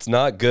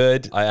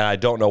good. I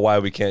don't know why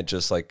we can't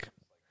just like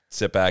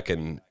sit back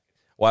and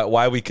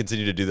why we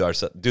continue to do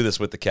this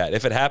with the cat.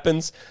 If it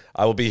happens,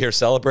 I will be here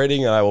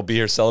celebrating, and I will be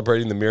here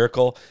celebrating the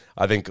miracle.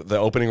 I think the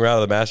opening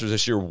round of the Masters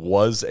this year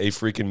was a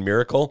freaking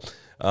miracle.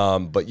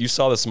 But you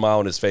saw the smile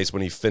on his face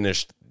when he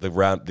finished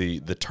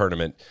the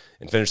tournament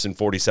and finished in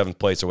 47th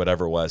place or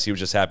whatever it was. He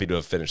was just happy to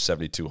have finished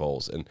 72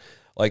 holes. And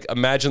like,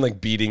 imagine like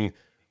beating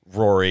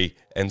Rory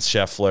and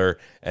Scheffler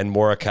and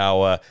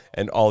Morikawa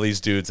and all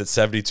these dudes at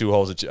 72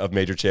 holes of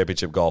major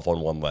championship golf on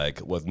one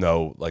leg with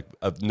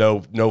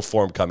no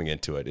form coming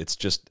into it. It's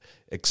just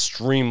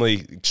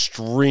extremely,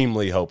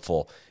 extremely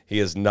hopeful.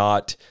 He's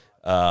not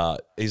a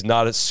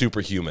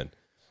superhuman.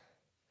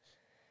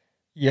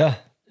 Yeah.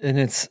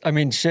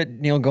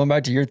 And Neil, going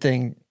back to your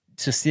thing,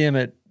 to see him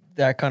at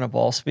that kind of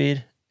ball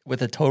speed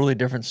with a totally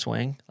different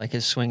swing, like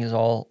his swing is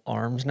all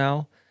arms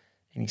now,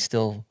 and he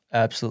still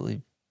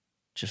absolutely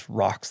just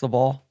rocks the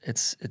ball.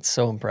 It's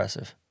so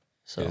impressive.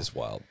 So It is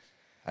wild.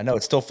 I know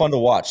it's still fun to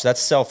watch. That's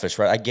selfish,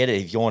 right? I get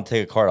it. If you want to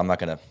take a card, I'm not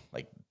going to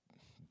like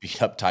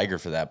beat up Tiger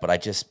for that. But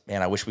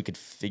I wish we could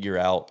figure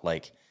out,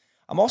 like,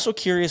 I'm also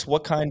curious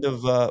what kind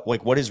of,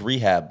 what is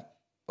rehab?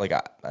 Like,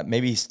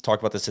 maybe he's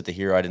talked about this at the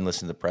Hero. I didn't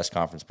listen to the press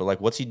conference, but like,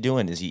 what's he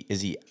doing? Is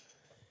he,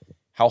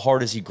 how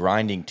hard is he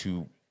grinding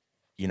to,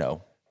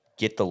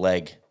 get the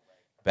leg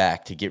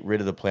back, to get rid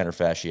of the plantar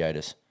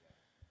fasciitis?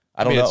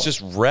 I don't know. It's just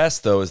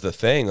rest, though, is the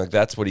thing. Like,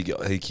 that's what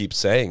he keeps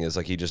saying, is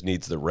like he just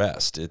needs the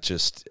rest. It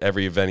just,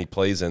 every event he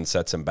plays in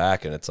sets him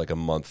back, and it's like a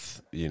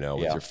month,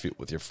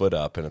 with your foot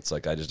up, and it's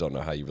like, I just don't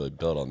know how you really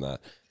build on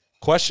that.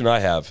 Question I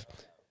have,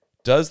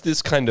 does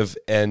this kind of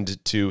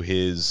end to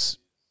his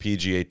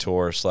PGA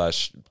Tour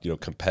 /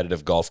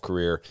 competitive golf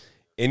career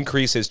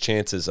increase his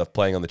chances of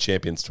playing on the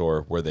Champions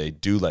Tour where they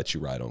do let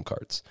you ride on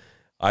carts?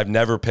 I've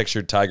never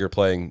pictured Tiger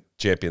playing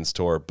Champions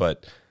Tour,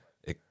 but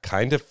it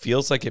kind of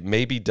feels like it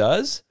maybe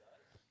does.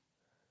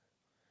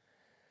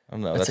 I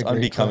don't know. That's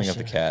unbecoming of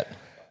the cat.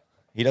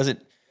 He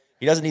doesn't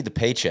need the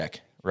paycheck.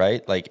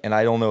 right? Like, and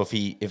I don't know if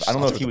he would get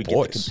the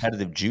boys.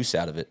 competitive juice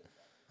out of it.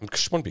 I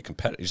just want to be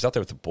competitive. He's out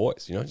there with the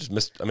boys. You know,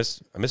 I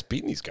miss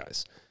beating these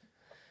guys.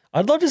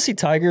 I'd love to see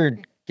Tiger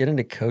get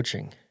into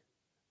coaching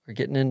or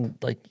getting in,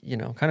 like, you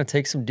know, kind of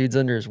take some dudes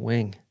under his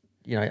wing.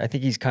 You know, I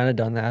think he's kind of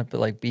done that, but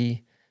like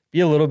be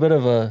a little bit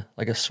of a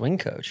swing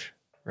coach,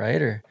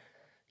 right? Or,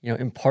 you know,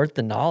 impart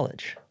the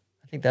knowledge.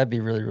 I think that'd be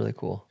really, really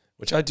cool.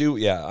 Which I do,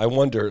 yeah. I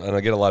wonder, and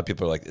I get a lot of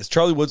people are like, is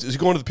Charlie Woods, is he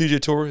going to the PGA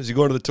Tour? Is he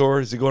going to the tour?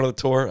 Is he going to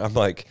the tour? I'm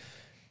like,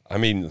 I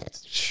mean,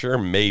 sure,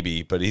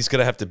 maybe, but he's going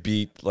to have to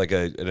beat like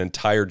an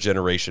entire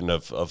generation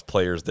of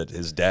players that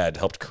his dad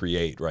helped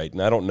create, right?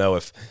 And I don't know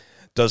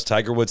does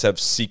Tiger Woods have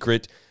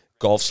secret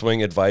golf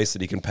swing advice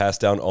that he can pass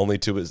down only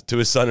to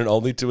his son and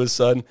only to his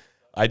son?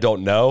 I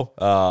don't know.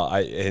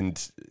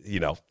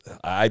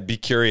 I'd be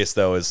curious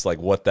though, is like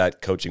what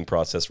that coaching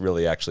process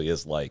really actually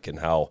is like, and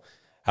how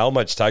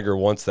much Tiger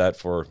wants that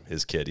for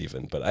his kid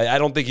even. But I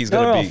don't think he's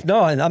going to be.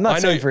 No, I'm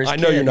not saying for his kid.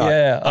 I know you're not.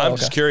 Yeah. I'm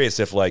just curious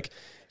if like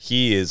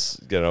he is,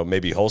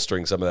 maybe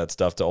holstering some of that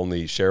stuff to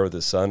only share with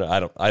his son.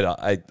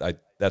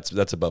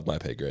 That's above my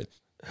pay grade.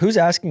 Who's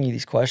asking you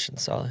these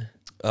questions, Solly?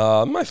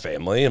 My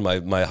family and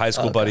my high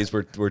school buddies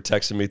were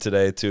texting me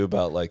today too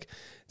about like,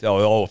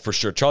 oh, for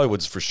sure, Charlie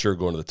Woods for sure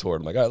going to the tour.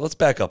 I'm like, all right, let's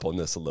back up on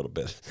this a little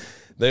bit.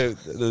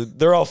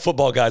 They're all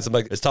football guys. I'm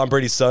like, is Tom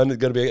Brady's son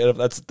going to be?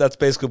 That's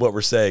basically what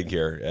we're saying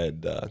here.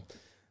 And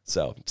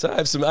so I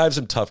have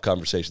some tough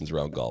conversations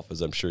around golf,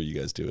 as I'm sure you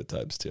guys do at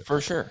times too. For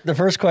sure. The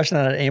first question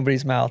out of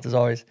anybody's mouth is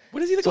always,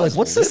 what is he? So like,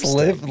 what's this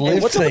live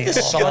What's up thing? with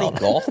this Saudi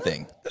golf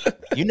thing?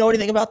 You know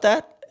anything about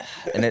that?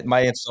 And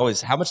my answer is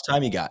always, how much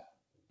time you got?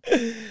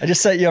 I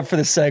just set you up for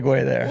the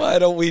segue there. Why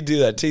don't we do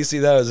that?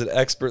 TC, that was an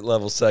expert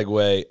level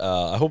segue.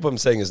 I hope I'm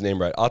saying his name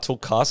right.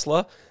 Atul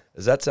Khosla.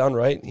 Does that sound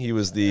right? He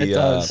was the It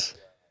does.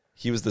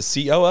 He was the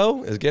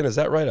COO. Again, is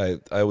that right?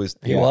 I always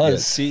He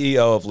was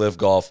CEO of Live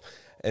Golf.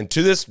 And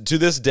to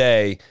this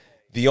day,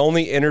 the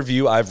only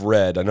interview I've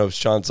read, I know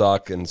Sean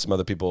Zock and some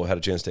other people had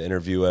a chance to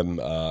interview him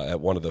at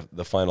one of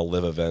the final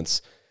Live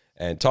events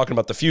and talking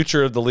about the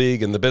future of the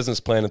league and the business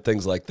plan and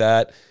things like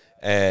that.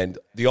 And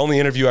the only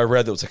interview I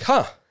read that was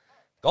like,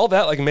 all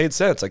that like made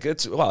sense. Like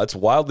it's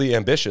wildly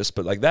ambitious,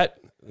 but like that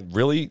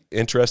really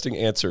interesting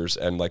answers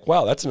and like,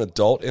 wow, that's an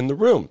adult in the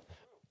room.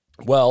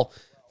 Well,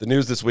 the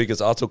news this week is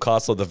Atul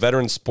Khosla, the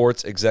veteran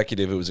sports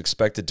executive who was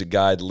expected to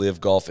guide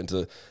Live Golf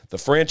into the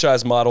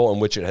franchise model in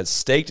which it has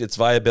staked its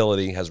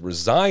viability, has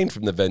resigned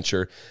from the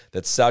venture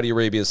that Saudi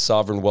Arabia's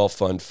sovereign wealth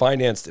fund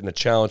financed in a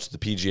challenge to the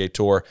PGA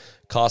Tour.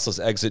 Khosla's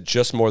exit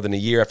just more than a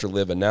year after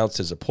Live announced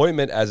his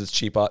appointment as its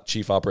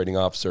chief operating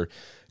officer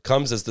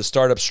comes as the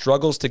startup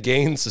struggles to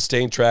gain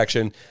sustained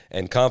traction,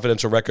 and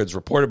confidential records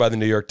reported by the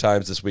New York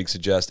Times this week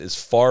suggest is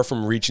far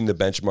from reaching the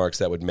benchmarks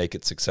that would make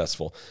it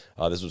successful.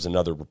 This was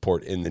another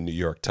report in the New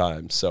York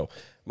Times. So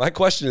my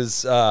question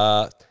is,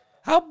 how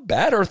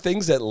bad are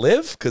things at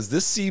Live? Because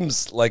this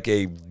seems like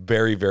a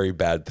very, very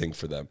bad thing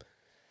for them.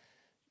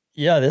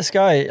 Yeah, this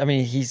guy, I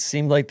mean, he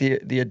seemed like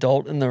the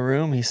adult in the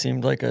room. He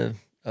seemed like a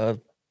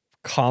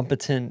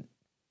competent,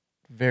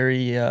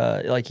 very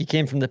like he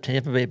came from the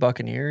Tampa Bay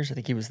Buccaneers. I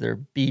think he was their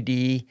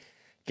BD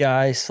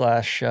guy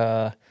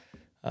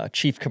 /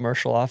 chief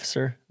commercial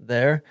officer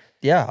there.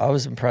 Yeah, I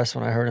was impressed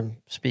when I heard him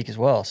speak as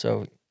well.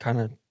 So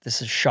kind of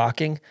this is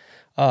shocking.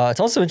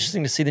 It's also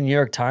interesting to see the New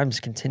York Times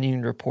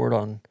continuing to report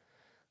on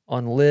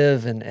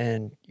Live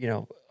and you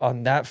know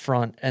on that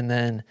front. And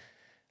then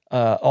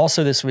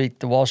also this week,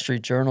 the Wall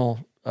Street Journal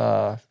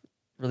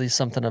released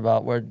something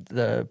about where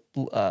the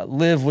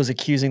Live was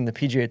accusing the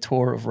PGA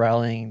Tour of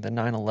rallying the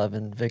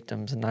 9/11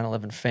 victims and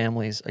 9/11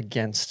 families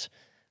against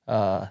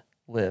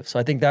Live. So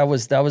I think that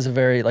was a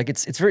very like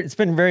it's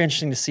been very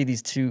interesting to see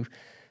these two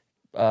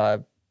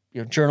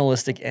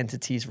journalistic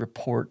entities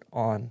report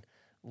on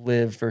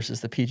Live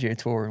versus the PGA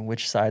Tour and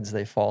which sides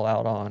they fall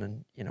out on,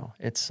 and you know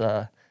it's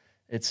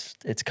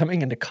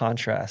coming into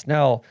contrast.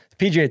 Now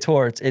the PGA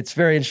Tour, it's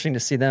very interesting to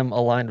see them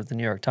aligned with the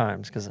New York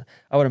Times because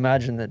I would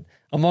imagine that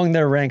among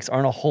their ranks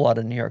aren't a whole lot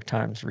of New York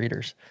Times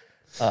readers.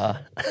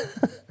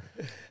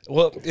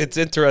 Well, it's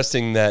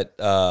interesting that,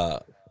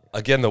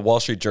 again, the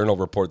Wall Street Journal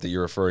report that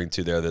you're referring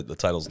to there, that the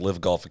title's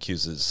Live Golf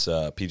accuses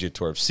PGA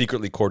Tour of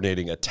secretly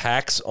coordinating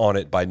attacks on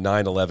it by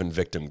 9/11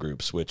 victim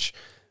groups, which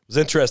was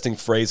interesting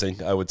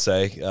phrasing, I would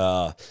say,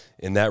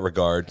 in that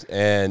regard.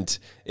 And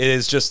it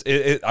is just,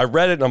 I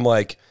read it and I'm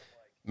like,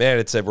 man,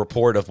 it's a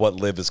report of what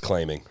Live is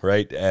claiming,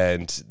 right?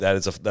 And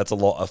that's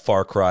a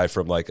far cry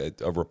from like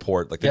a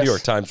report. Like the New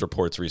York Times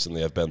reports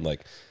recently have been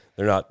like,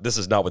 this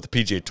is not what the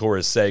PGA Tour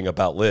is saying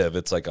about Live.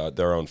 It's like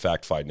their own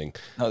fact finding.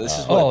 No, this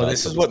is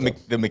what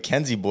the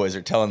McKenzie boys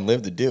are telling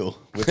Live to do,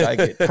 which I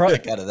get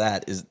out of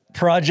that is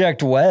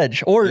Project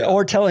Wedge or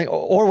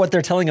what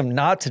they're telling him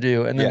not to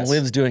do. And then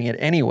Live's doing it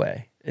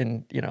anyway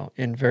in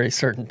very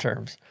certain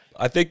terms.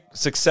 I think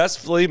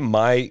successfully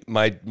my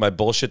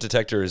bullshit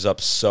detector is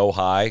up so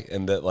high,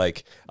 and that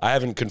like I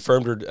haven't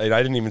confirmed or and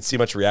I didn't even see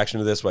much reaction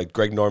to this. Like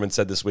Greg Norman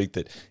said this week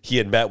that he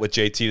had met with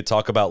JT to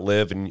talk about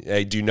Liv, and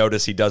I do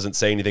notice he doesn't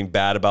say anything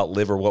bad about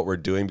Liv or what we're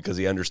doing because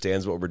he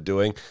understands what we're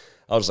doing.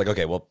 I was like,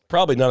 okay, well,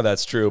 probably none of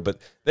that's true,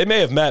 but they may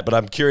have met, but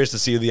I'm curious to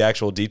see the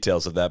actual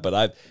details of that.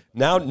 But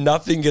now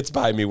nothing gets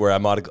by me where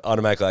I'm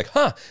automatically like,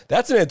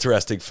 that's an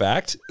interesting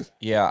fact.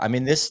 Yeah, I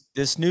mean, this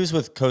news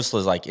with Khosla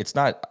is like, it's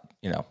not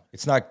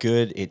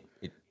good. It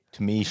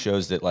to me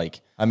shows that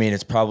like, I mean,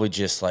 it's probably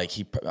just like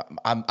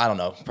I don't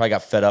know, probably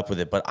got fed up with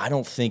it, but I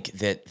don't think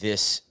that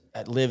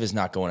Liv is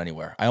not going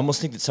anywhere. I almost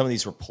think that some of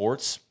these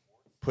reports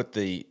put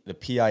the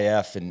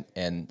PIF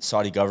and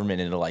Saudi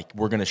government into like,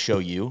 we're going to show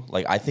you.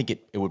 Like, I think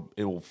it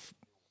will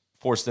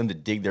force them to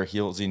dig their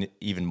heels in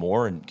even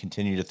more and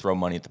continue to throw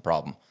money at the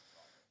problem.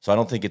 So I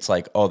don't think it's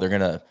like, oh, they're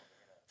going to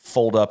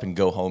fold up and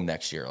go home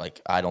next year.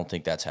 Like, I don't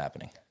think that's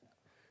happening.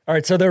 All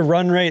right, so their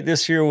run rate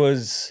this year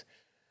was,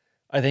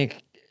 I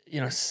think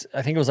it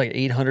was like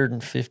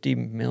 850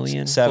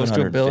 million, close to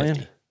 $1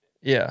 billion.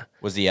 Yeah,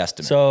 was the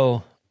estimate.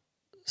 So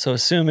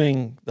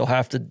assuming they'll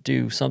have to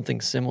do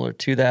something similar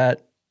to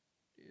that,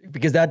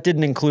 because that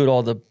didn't include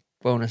all the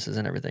bonuses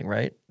and everything,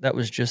 right? That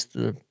was just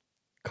the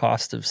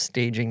cost of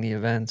staging the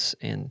events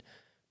and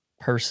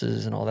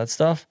purses and all that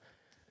stuff.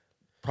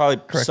 Probably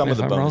Correct some me of if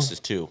the I'm wrong.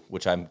 bonuses too,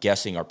 which I'm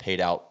guessing are paid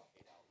out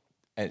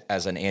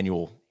as an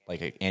annual,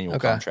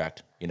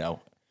 contract,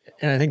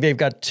 And I think they've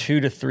got 2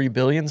 to 3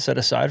 billion set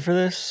aside for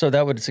this. So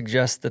that would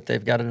suggest that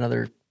they've got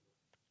another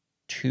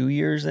 2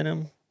 years in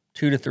them,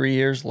 2 to 3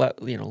 years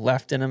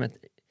left in them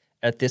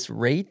at this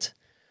rate.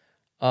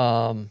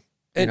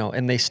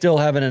 And they still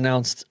haven't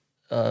announced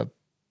a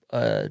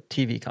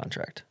TV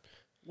contract.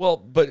 Well,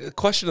 but the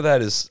question of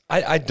that is,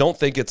 I don't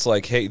think it's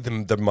like, hey,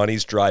 the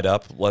money's dried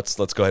up. Let's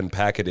go ahead and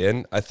pack it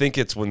in. I think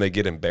it's when they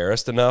get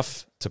embarrassed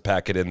enough to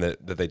pack it in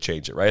that they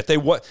change it, right?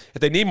 If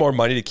they need more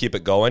money to keep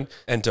it going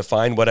and to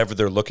find whatever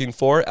they're looking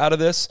for out of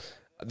this,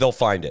 they'll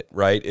find it,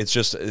 right? It's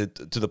just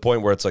to the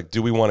point where it's like,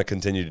 do we want to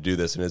continue to do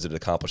this, and is it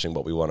accomplishing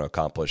what we want to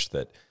accomplish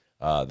that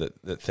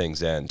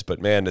things end?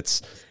 But man,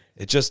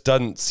 it just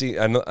doesn't see.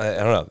 I don't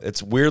know.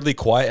 It's weirdly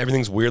quiet.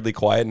 Everything's weirdly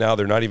quiet now.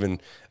 They're not even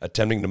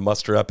attempting to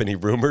muster up any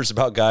rumors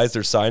about guys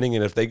they're signing.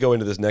 And if they go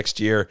into this next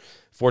year,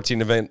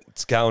 14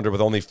 events calendar with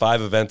only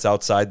 5 events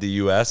outside the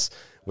U.S.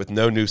 with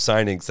no new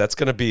signings, that's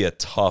going to be a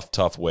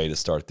tough way to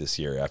start this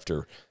year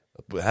after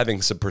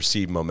having some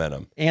perceived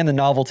momentum. And the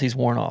novelty's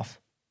worn off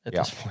at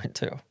this point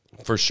too.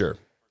 For sure.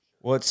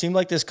 Well, it seemed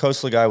like this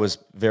Khosla guy was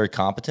very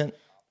competent.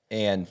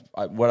 And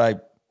what I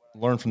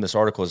learned from this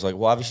article is like,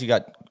 well, obviously you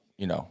got,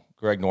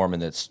 Greg Norman,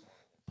 that's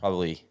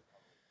probably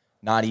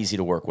not easy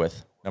to work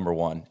with, number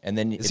one. And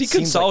then is he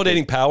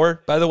consolidating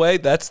power, by the way?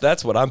 That's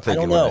what I'm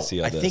thinking when I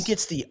see all this. I think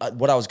it's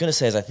what I was going to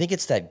say is I think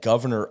it's that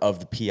governor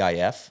of the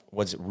PIF.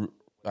 Was it?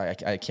 I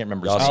can't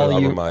remember.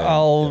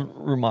 Al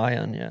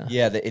Rumayyan, yeah.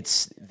 Yeah,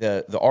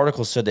 the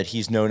article said that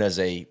he's known as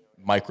a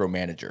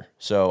micromanager.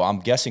 So I'm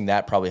guessing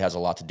that probably has a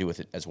lot to do with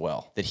it as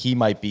well. That he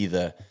might be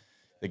the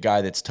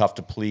guy that's tough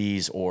to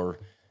please, or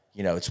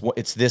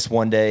it's this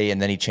one day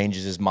and then he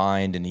changes his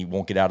mind and he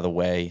won't get out of the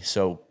way.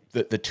 So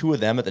the two of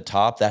them at the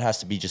top, that has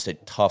to be just a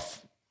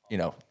tough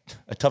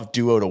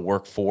duo to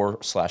work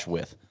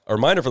for/with. A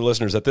reminder for the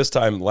listeners, at this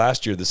time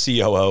last year, the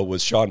COO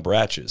was Sean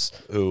Bratches,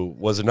 who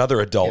was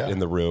another adult in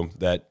the room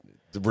that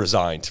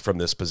resigned from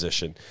this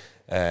position.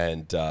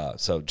 And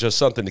so just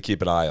something to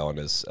keep an eye on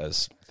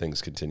as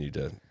things continue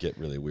to get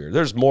really weird.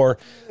 There's more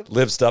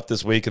Liv stuff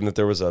this week, and that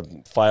there was a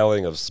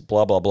filing of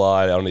blah, blah, blah.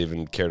 I don't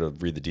even care to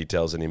read the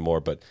details anymore.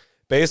 But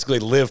basically,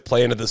 Liv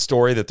played into the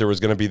story that there was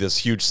going to be this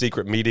huge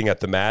secret meeting at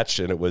the match,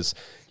 and it was,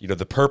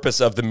 the purpose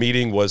of the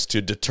meeting was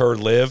to deter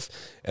Liv,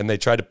 and they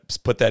tried to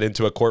put that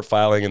into a court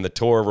filing, and the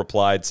tour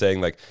replied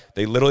saying, like,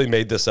 they literally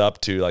made this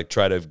up to, like,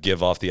 try to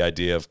give off the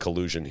idea of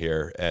collusion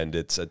here, and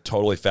it's a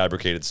totally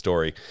fabricated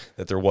story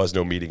that there was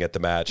no meeting at the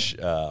match,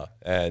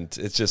 and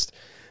it's just...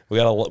 We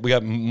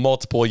got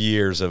multiple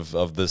years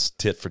of this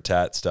tit for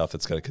tat stuff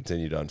that's going to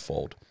continue to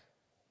unfold.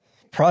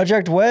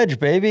 Project Wedge,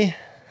 baby.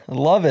 I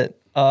love it.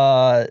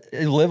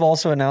 Liv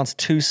also announced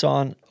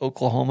Tucson,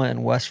 Oklahoma,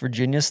 and West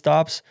Virginia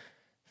stops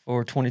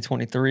for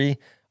 2023.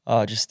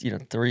 Just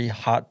 3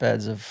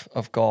 hotbeds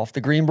of golf.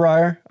 The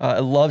Greenbrier. I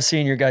love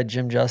seeing your guy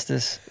Jim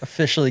Justice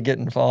officially get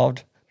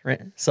involved. Right,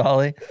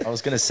 Solly. I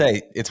was going to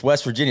say it's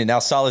West Virginia now.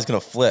 Solly's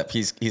going to flip.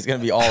 He's going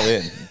to be all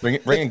in,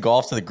 bringing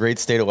golf to the great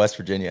state of West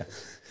Virginia.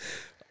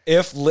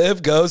 If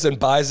Liv goes and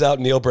buys out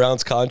Neil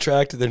Brown's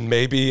contract, then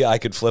maybe I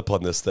could flip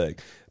on this thing.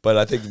 But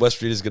I think West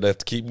Virginia's going to have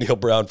to keep Neil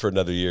Brown for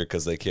another year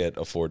because they can't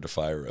afford to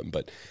fire him.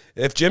 But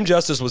if Jim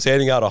Justice was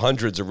handing out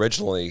hundreds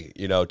originally,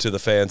 to the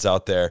fans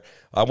out there,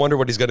 I wonder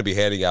what he's going to be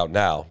handing out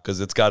now, because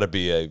it's got to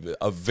be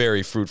a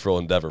very fruitful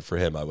endeavor for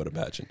him, I would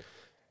imagine.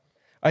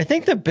 I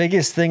think the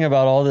biggest thing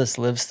about all this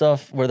Liv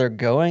stuff, where they're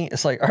going,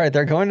 it's like, all right,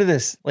 they're going to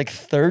this like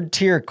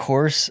 3rd-tier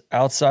course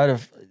outside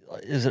of,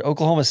 is it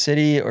Oklahoma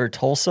City or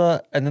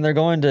Tulsa? And then they're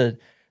going to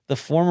the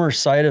former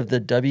site of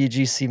the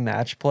WGC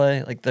match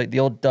play, like the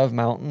old Dove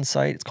Mountain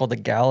site. It's called the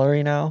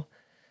Gallery now.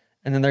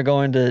 And then they're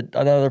going to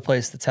another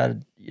place that's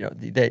had,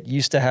 that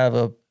used to have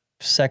a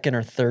second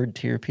or third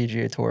tier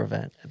PGA Tour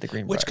event at the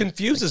Greenbrier. Which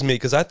confuses me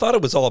because I thought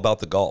it was all about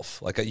the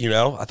golf. Like,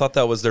 I thought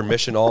that was their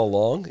mission all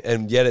along,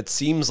 and yet it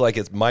seems like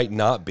it might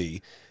not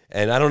be.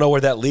 And I don't know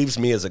where that leaves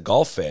me as a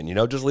golf fan.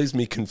 It just leaves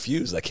me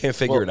confused. I can't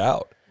figure it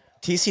out.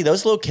 TC,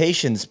 those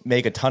locations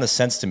make a ton of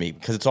sense to me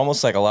because it's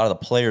almost like a lot of the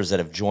players that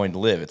have joined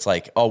LIV. It's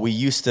like, oh, we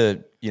used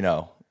to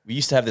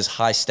have this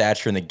high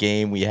stature in the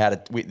game. We had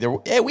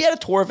a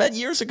tour event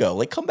years ago.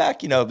 Like, come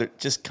back. They're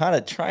just kind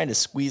of trying to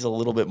squeeze a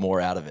little bit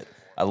more out of it.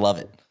 I love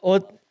it.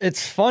 Well,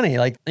 it's funny.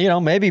 Like,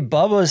 maybe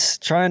Bubba's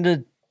trying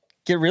to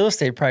get real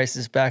estate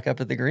prices back up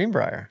at the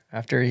Greenbrier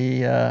after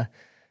he,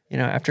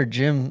 after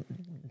Jim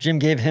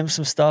gave him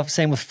some stuff.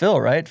 Same with Phil,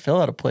 right? Phil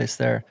had a place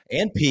there.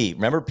 And P.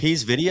 Remember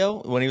P's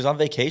video when he was on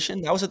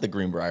vacation? That was at the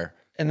Greenbrier.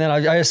 And then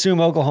I assume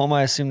Oklahoma.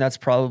 I assume that's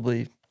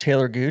probably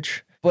Taylor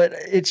Gooch. But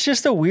it's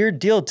just a weird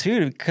deal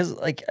too, because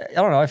I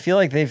don't know. I feel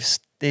like they've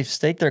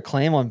staked their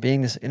claim on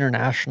being this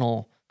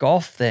international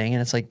golf thing,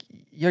 and it's like,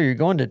 you're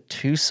going to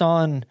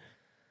Tucson,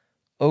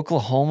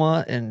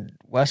 Oklahoma, and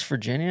West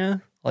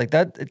Virginia, like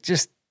that.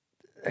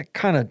 It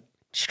kind of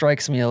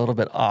strikes me a little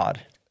bit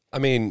odd. I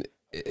mean,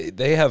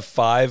 they have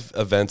 5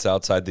 events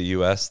outside the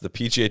U.S. The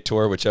PGA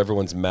Tour, which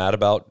everyone's mad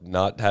about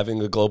not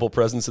having a global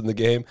presence in the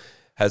game,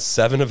 has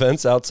 7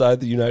 events outside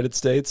the United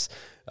States.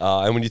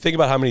 And when you think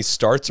about how many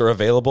starts are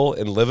available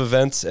in LIV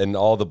events and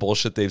all the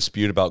bullshit they've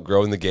spewed about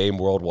growing the game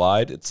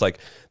worldwide, it's like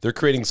they're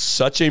creating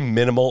such a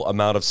minimal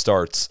amount of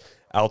starts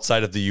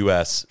outside of the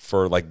U.S.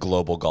 for like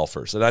global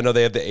golfers. And I know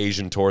they have the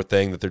Asian tour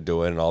thing that they're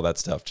doing and all that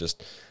stuff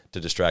just to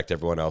distract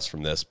everyone else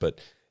from this, but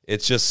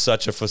it's just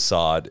such a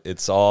facade.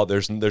 It's all,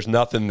 there's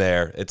nothing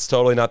there. It's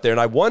totally not there.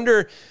 And I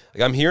wonder,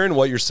 like, I'm hearing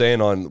what you're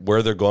saying on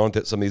where they're going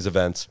to some of these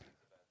events.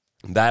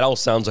 That all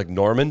sounds like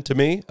Norman to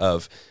me,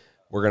 of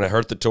we're going to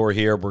hurt the tour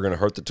here. We're going to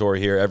hurt the tour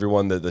here.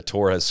 Everyone that the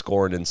tour has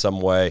scored in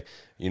some way,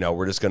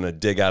 we're just going to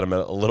dig at them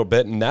a little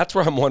bit. And that's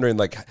where I'm wondering,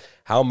 like,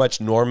 how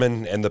much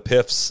Norman and the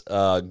PIF's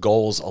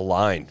goals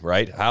align,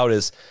 right? How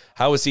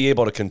is he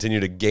able to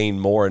continue to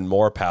gain more and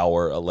more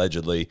power,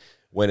 allegedly,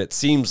 when it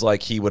seems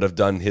like he would have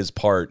done his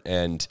part?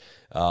 And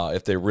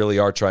if they really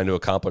are trying to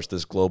accomplish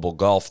this global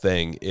golf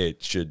thing,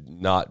 it should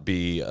not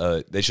be,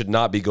 they should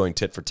not be going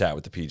tit for tat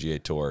with the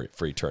PGA Tour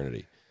for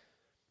eternity.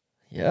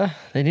 Yeah,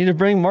 they need to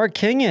bring Mark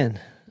King in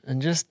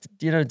and just,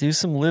 do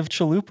some LIV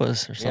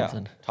chalupas or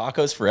something. Yeah,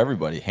 tacos for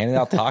everybody. Handing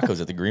out tacos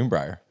at the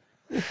Greenbrier.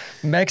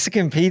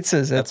 Mexican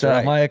pizzas at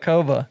right.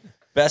 Mayakoba.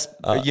 Best,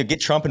 you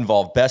get Trump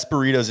involved. Best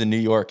burritos in New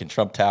York and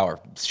Trump Tower.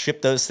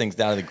 Ship those things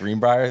down to the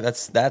Greenbrier.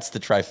 That's the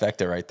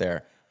trifecta right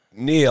there.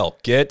 Neil,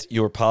 get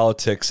your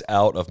politics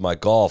out of my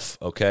golf,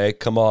 okay?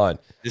 Come on.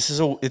 It's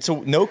a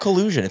no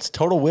collusion. It's a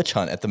total witch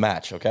hunt at the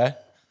match, okay?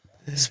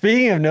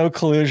 Speaking of no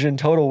collusion,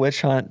 total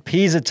witch hunt,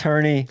 P's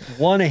attorney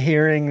won a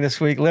hearing this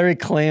week. Larry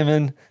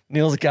Klayman,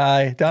 Neil's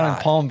guy, down in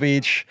Palm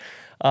Beach.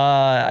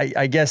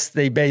 I guess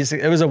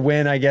it was a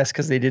win, I guess,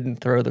 because they didn't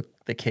throw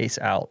the case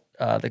out.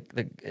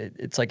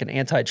 It's like an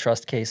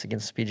antitrust case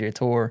against the PGA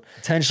Tour.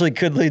 Potentially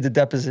could lead to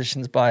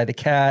depositions by the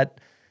Cat,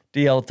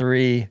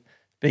 DL3,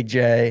 Big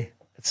J,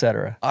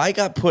 etc. I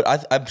got put,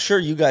 I'm sure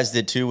you guys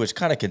did too, which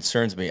kind of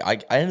concerns me. I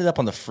ended up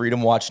on the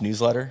Freedom Watch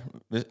newsletter.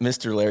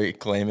 Mr. Larry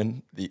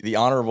Klayman, the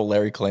Honorable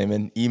Larry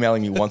Klayman,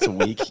 emailing me once a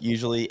week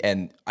usually.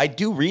 And I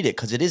do read it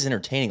because it is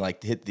entertaining.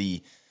 Like,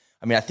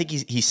 I think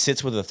he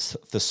sits with a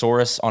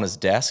thesaurus on his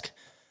desk.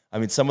 I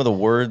mean, some of the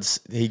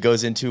words he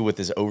goes into with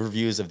his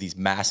overviews of these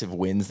massive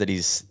wins that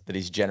he's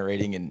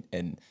generating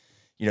and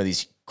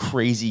these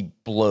crazy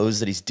blows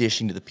that he's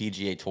dishing to the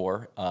PGA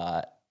Tour.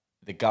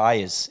 The guy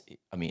is,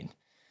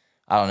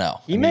 I don't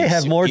know. He may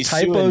have more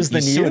typos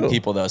than you. He's suing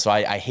people, though, so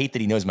I hate that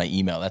he knows my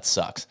email. That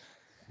sucks.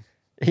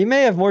 He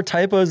may have more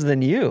typos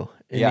than you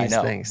in these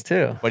things,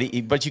 too. But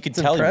you can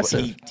tell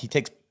he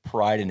takes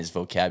pride in his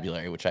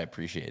vocabulary, which I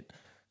appreciate.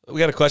 We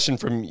got a question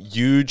from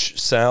Huge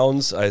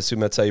Sounds. I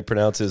assume that's how you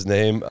pronounce his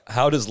name.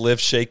 How does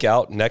LIV shake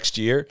out next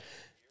year?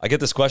 I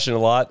get this question a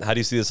lot. How do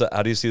you see this?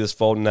 How do you see this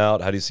folding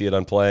out? How do you see it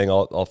unplaying?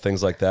 All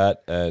things like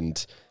that.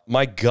 And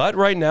my gut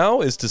right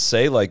now is to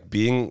say, like,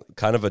 being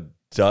kind of a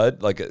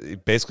dud,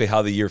 like basically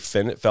how the year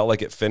felt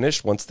like it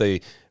finished once they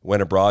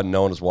went abroad and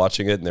no one was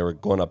watching it and they were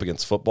going up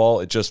against football.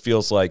 It just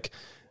feels like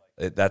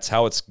that's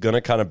how it's going to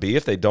kind of be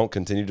if they don't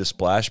continue to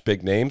splash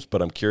big names.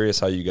 But I'm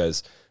curious how you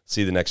guys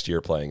see the next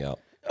year playing out.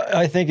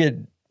 I think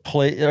it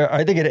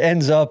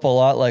ends up a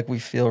lot like we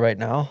feel right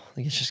now.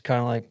 Like, it's just kind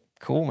of like,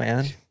 cool,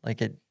 man.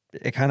 Like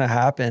it kind of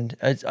happened.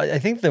 I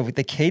think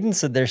the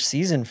cadence of their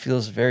season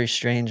feels very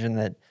strange in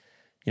that,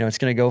 it's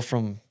going to go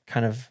from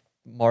kind of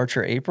March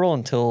or April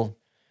until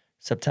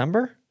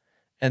September,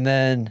 and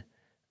then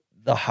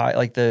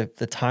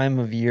the time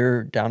of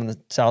year down in the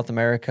South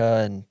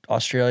America and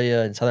Australia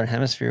and Southern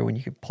Hemisphere when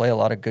you could play a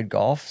lot of good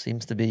golf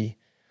seems to be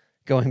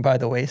going by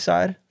the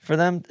wayside for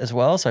them as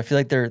well. So I feel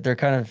like they're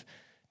kind of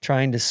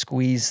trying to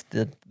squeeze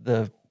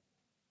the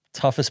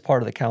toughest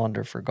part of the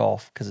calendar for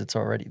golf because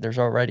there's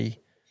already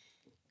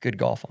good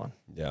golf on.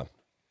 Yeah.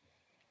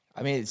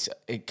 I mean,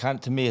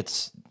 to me,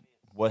 it's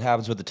what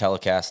happens with the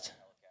telecast.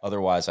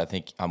 Otherwise, I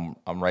think I'm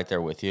right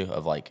there with you.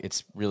 Of like,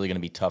 it's really going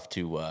to be tough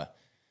to,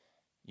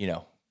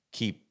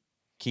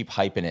 keep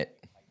hyping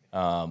it.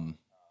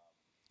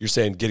 You're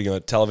saying getting a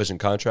television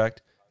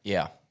contract?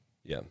 Yeah.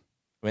 Yeah.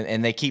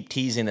 And they keep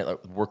teasing it.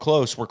 Like, we're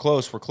close.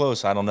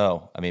 I don't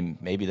know. I mean,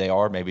 maybe they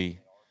are. Maybe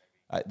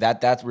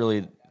that's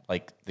really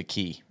like the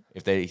key.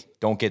 If they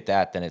don't get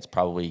that, then it's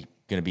probably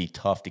going to be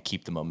tough to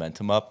keep the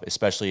momentum up,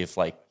 especially if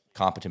like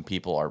competent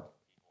people are,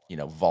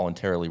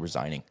 voluntarily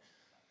resigning.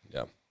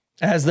 Yeah.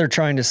 As they're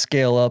trying to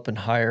scale up and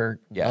hire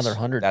another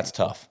 100. That's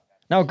people. tough.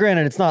 Now,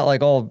 granted, it's not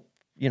like all,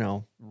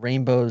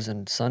 rainbows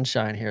and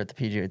sunshine here at the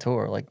PGA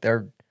Tour. Like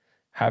they're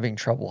having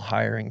trouble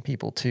hiring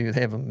people too.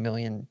 They have 1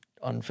 million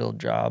unfilled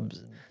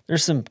jobs.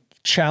 There's some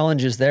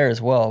challenges there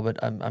as well,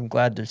 but I'm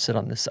glad to sit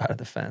on this side of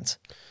the fence.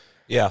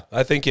 Yeah,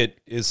 I think it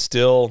is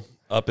still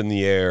up in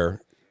the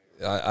air.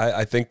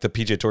 I think the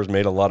PGA Tour's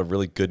made a lot of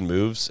really good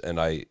moves, and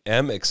I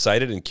am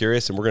excited and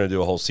curious, and we're going to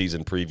do a whole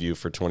season preview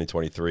for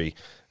 2023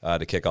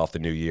 to kick off the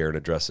new year and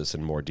address this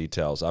in more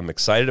details. I'm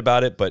excited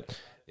about it, but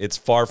it's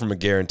far from a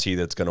guarantee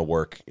that it's going to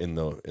work in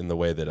the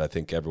way that I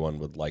think everyone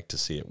would like to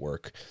see it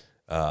work.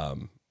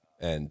 And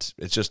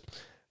it's just,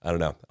 I don't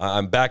know.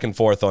 I'm back and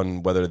forth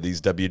on whether these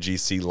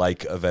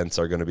WGC-like events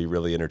are going to be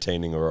really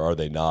entertaining or are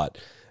they not.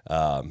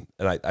 And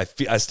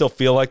I still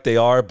feel like they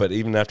are, but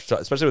even after,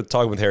 especially with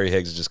talking with Harry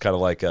Higgs, it's just kind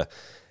of like,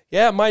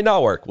 it might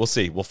not work. We'll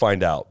see. We'll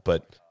find out.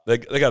 But they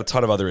got a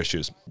ton of other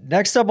issues.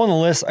 Next up on the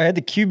list, I had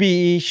the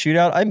QBE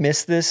shootout. I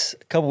missed this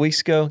a couple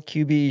weeks ago.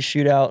 QBE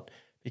shootout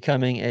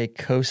becoming a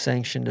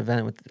co-sanctioned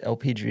event with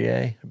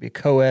LPGA. It'll be a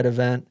co-ed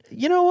event.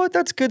 You know what?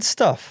 That's good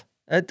stuff.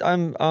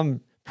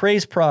 I'm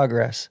praise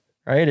progress,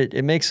 right?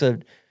 It makes a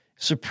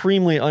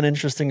supremely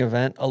uninteresting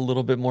event a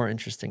little bit more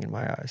interesting in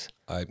my eyes.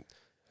 I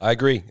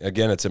agree.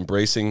 Again, it's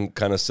embracing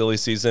kind of silly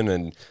season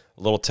and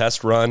a little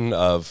test run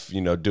of,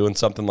 doing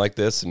something like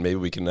this. And maybe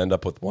we can end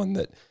up with one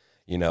that,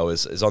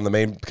 is on the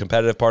main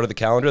competitive part of the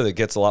calendar that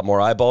gets a lot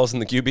more eyeballs than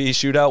the QBE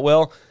shootout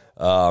will.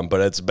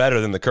 But it's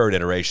better than the current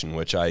iteration,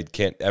 which I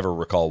can't ever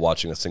recall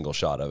watching a single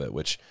shot of it,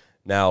 which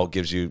now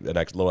gives you a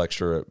little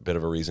extra bit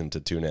of a reason to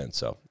tune in.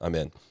 So I'm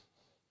in.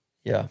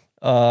 Yeah.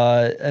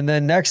 And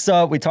then next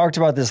up, we talked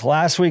about this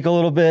last week a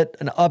little bit,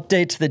 an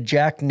update to the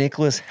Jack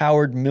Nicklaus,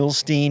 Howard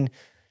Milstein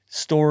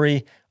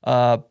story,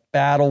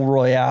 battle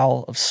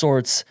royale of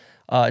sorts.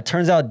 It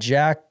turns out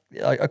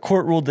a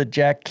court ruled that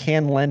Jack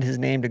can lend his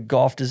name to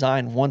Golf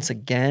Design once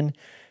again,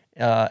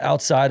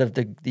 outside of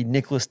the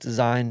Nicklaus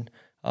Design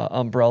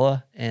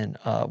umbrella and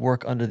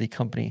work under the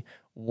company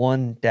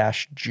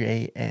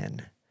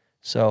 1-JN.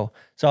 So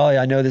Solly,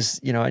 I know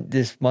this,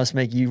 this must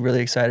make you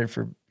really excited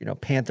for,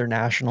 Panther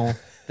National,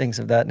 things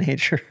of that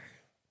nature.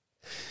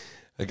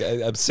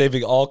 I'm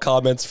saving all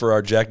comments for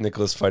our Jack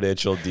Nicklaus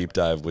financial deep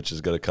dive, which is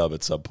going to come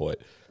at some point.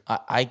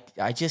 I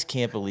just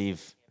can't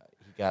believe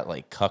he got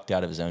like cucked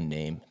out of his own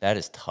name. That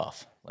is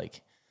tough.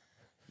 Like,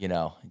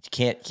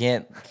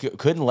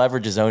 couldn't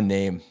leverage his own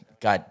name.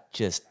 Got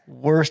just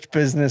worst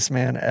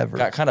businessman ever.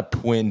 Got kind of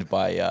pwinned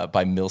by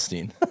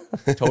Milstein.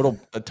 Total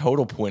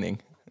twinning.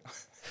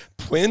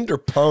 Pwinned or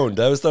pwned?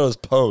 I always thought it was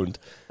pwned.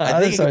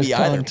 I think it could be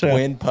either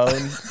twin,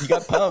 pwned. You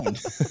got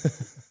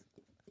pwned.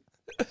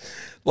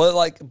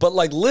 Well, but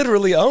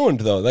literally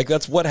owned though. Like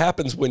that's what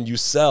happens when you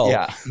sell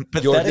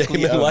your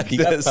name like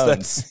this.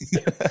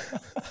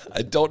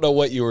 I don't know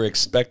what you were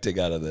expecting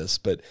out of this,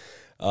 but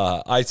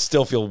I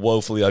still feel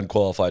woefully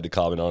unqualified to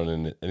comment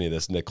on any of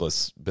this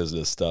Nicklaus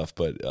business stuff.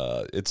 But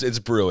it's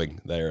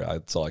brewing there.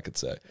 That's all I could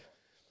say.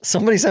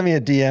 Somebody sent me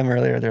a DM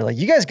earlier. They're like,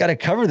 "You guys got to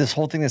cover this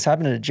whole thing that's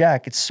happening to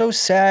Jack. It's so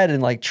sad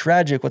and like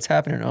tragic what's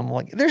happening to him." I'm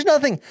like, "There's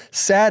nothing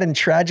sad and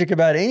tragic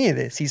about any of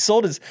this. He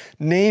sold his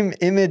name,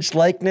 image,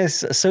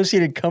 likeness,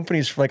 associated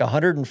companies for like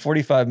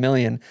 $145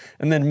 million,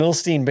 and then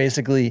Milstein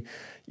basically,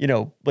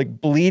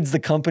 bleeds the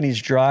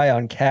companies dry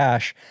on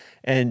cash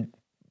and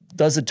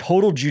does a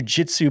total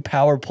jujitsu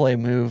power play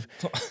move,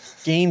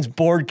 gains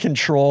board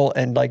control,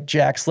 and like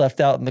Jack's left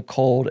out in the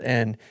cold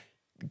and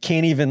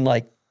can't even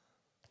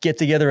get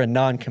together a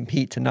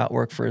non-compete to not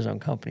work for his own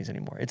companies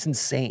anymore. It's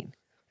insane.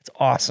 It's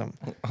awesome.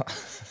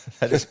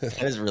 That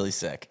is really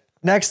sick.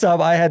 Next up,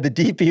 I had the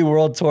DP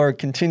World Tour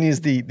continues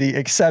the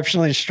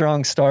exceptionally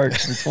strong start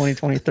to the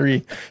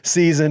 2023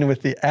 season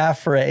with the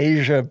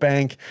Afra-Asia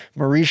Bank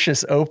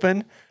Mauritius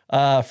Open.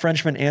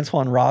 Frenchman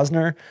Antoine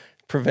Rosner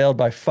prevailed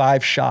by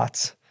 5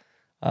 shots.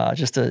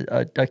 Just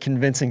a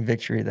convincing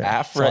victory there.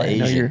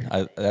 Afra-Asian.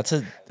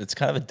 It's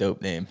kind of a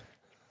dope name.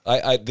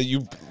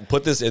 You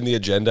put this in the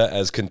agenda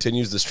as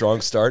continues the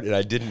strong start, and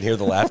I didn't hear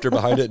the laughter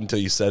behind it until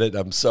you said it.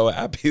 I'm so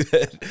happy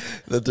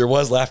that there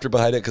was laughter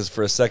behind it because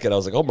for a second I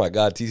was like, "Oh my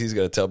God, TC's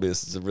going to tell me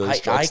this is a really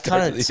strong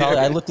start."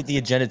 I looked at the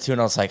agenda too,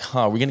 and I was like,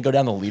 "Huh, are we going to go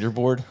down the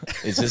leaderboard?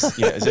 Is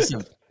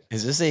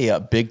this a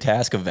big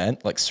task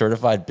event, like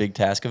certified big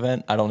task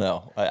event? I don't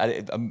know.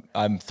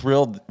 I'm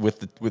thrilled with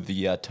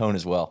the tone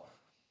as well.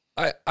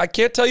 I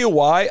can't tell you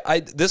why.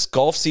 This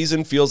golf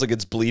season feels like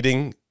it's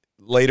bleeding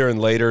later and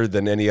later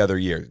than any other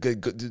year.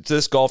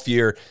 This golf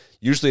year,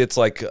 usually it's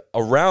like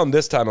around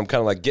this time, I'm kind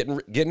of like getting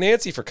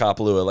antsy for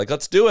Kapalua. Like,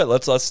 let's do it.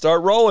 Let's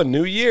start rolling.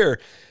 New year.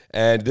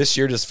 And this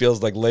year just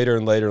feels like later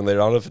and later and later.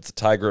 I don't know if it's a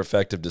Tiger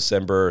effect of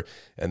December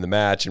and the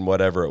match and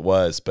whatever it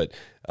was, but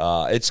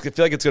I feel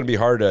like it's going to be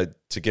hard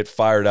to get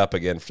fired up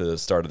again for the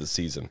start of the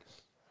season.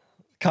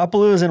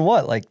 Kapalua is in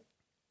what, like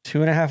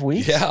 2.5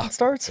 weeks? Yeah. It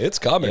starts? It's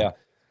coming. Yeah.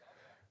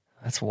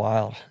 That's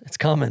wild. It's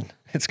coming.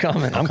 It's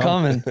coming. I'm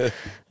coming. We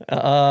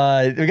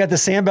got the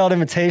Sandbelt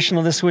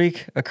Invitational this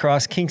week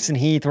across Kingston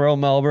Heath, Royal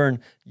Melbourne,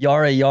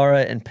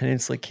 Yara, and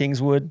Peninsula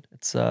Kingswood.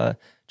 It's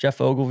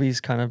Jeff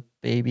Ogilvy's kind of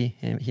baby.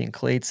 He and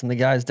Clates and the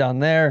guys down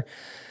there.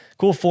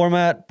 Cool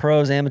format,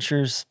 pros,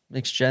 amateurs,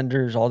 mixed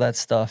genders, all that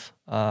stuff.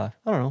 I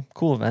don't know.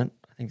 Cool event.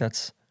 I think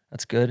that's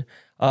good.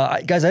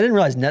 Guys, I didn't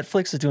realize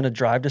Netflix is doing a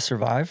Drive to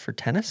Survive for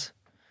tennis.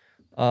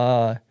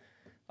 I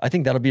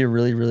think that'll be a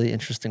really, really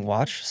interesting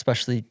watch,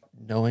 especially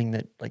knowing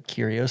that like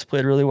Kyrgios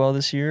played really well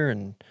this year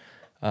and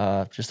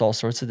just all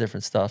sorts of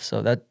different stuff.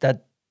 So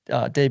that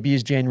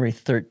debuts January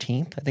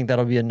 13th. I think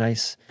that'll be a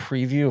nice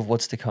preview of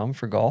what's to come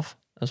for golf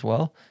as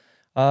well.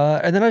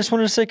 And then I just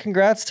wanted to say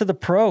congrats to the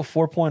Pro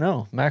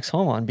 4.0, Max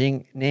Homa,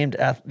 being named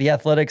the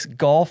Athletics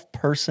Golf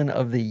Person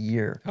of the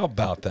Year. How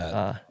about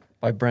that?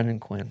 By Brendan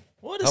Quinn.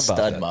 What a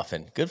stud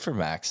muffin. Good for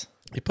Max.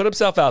 He put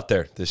himself out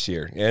there this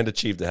year and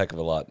achieved a heck of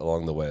a lot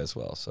along the way as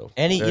well. So,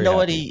 and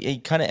he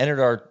kind of entered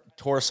our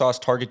Torah Sauce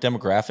target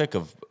demographic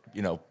of,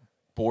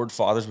 bored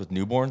fathers with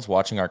newborns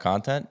watching our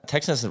content.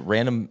 Texting us a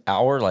random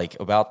hour, like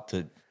about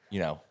the,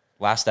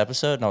 last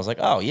episode. And I was like,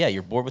 oh yeah,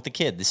 you're bored with the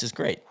kid. This is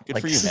great. Good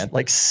for you, man.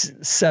 Like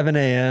 7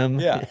 a.m.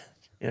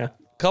 Yeah.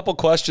 Couple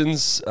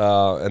questions,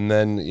 and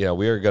then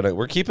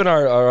we're keeping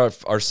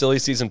our silly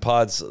season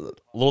pods a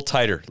little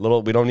tighter.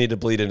 We don't need to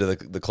bleed into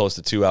the close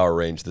to 2 hour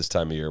range this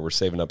time of year. We're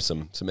saving up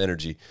some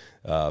energy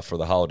for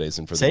the holidays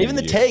and for saving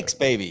the takes,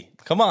 baby.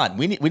 Come on,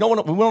 we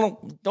don't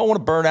want to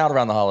burn out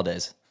around the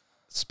holidays.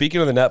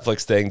 Speaking of the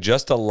Netflix thing,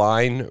 just a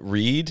line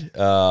read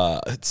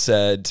it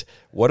said,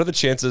 "What are the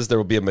chances there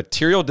will be a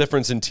material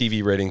difference in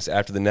TV ratings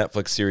after the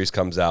Netflix series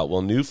comes out?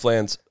 Will new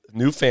fans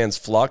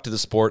flock to the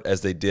sport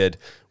as they did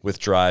with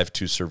Drive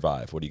to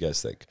Survive?" What do you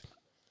guys think?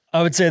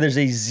 I would say there's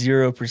a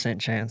 0%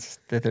 chance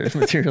that there's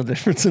material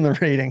difference in the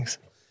ratings.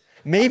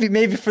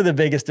 Maybe for the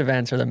biggest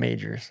events or the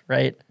majors,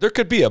 right? There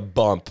could be a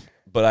bump,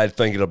 but I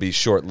think it'll be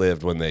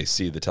short-lived when they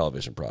see the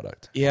television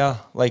product. Yeah,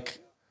 like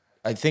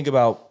I think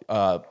about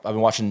I've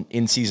been watching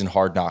in-season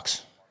Hard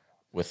Knocks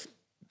with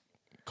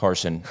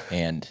Carson,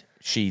 and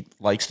she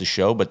likes the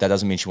show, but that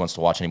doesn't mean she wants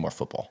to watch any more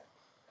football.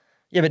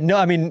 Yeah, but no,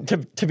 I mean,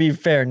 to be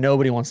fair,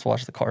 nobody wants to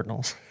watch the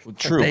Cardinals.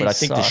 True, but I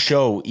think the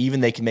show, even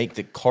they can make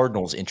the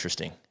Cardinals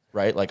interesting,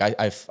 right? Like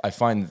I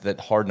find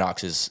that Hard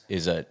Knocks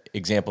is an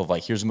example of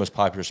like, here's the most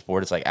popular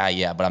sport. It's like,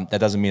 but that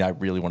doesn't mean I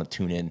really want to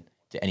tune in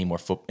to any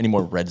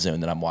more Red Zone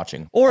that I'm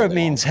watching. Or it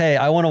means, hey,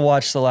 I want to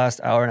watch the last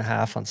hour and a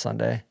half on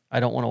Sunday. I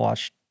don't want to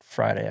watch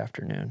Friday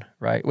afternoon,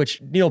 right?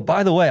 Which,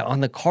 by the way, on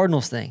the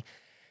Cardinals thing,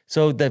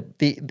 so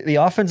the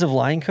offensive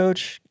line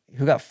coach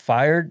who got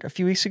fired a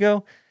few weeks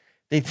ago,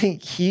 they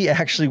think he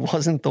actually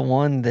wasn't the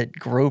one that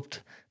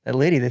groped that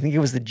lady. They think it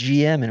was the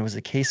GM, and it was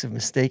a case of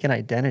mistaken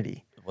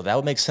identity. Well, that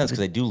would make sense because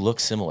they do look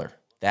similar.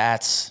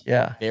 That's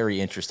very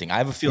interesting. I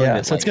have a feeling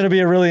that so it's going to be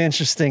a really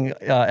interesting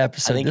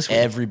episode. I think this week.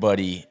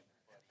 Everybody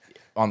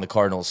on the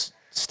Cardinals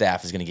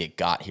staff is going to get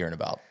got here in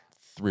about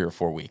 3 or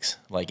 4 weeks.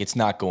 Like, it's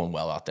not going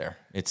well out there.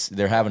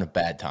 They're having a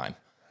bad time.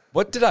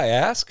 What did I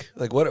ask?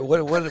 Like, what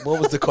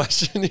was the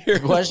question here?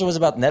 The question was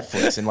about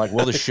Netflix and like,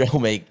 will the show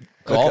make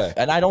golf? Okay.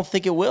 And I don't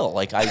think it will.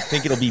 Like, I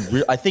think it'll be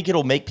I think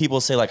it'll make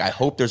people say like, I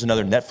hope there's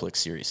another Netflix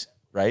series,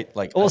 right?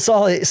 Like, well,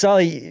 Solly,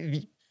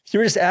 you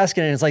were just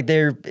asking, and it's like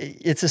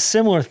it's a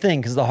similar thing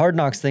because the Hard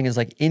Knocks thing is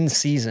like in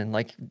season.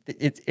 Like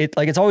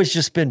it's always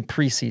just been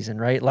preseason,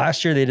 right?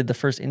 Last year they did the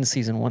first in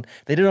season one.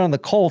 They did it on the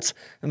Colts,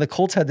 and the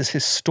Colts had this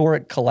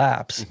historic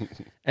collapse.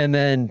 and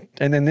then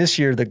this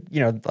year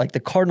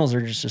the Cardinals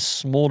are just a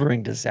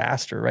smoldering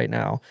disaster right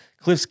now.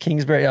 Cliff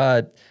Kingsbury,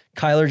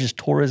 Kyler just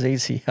tore his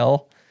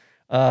ACL.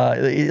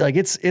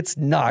 It's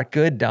not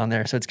good down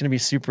there. So it's going to be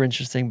super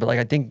interesting. But like,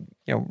 I think,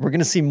 we're going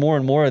to see more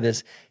and more of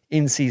this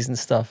in-season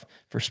stuff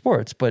for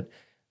sports. But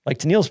like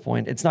to Neil's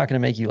point, it's not going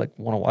to make you like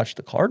want to watch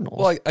the Cardinals.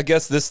 Well, I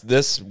guess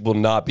this will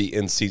not be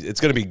in season.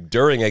 It's going to be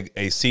during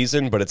a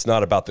season, but it's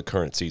not about the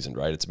current season,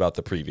 right? It's about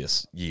the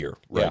previous year,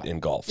 right, in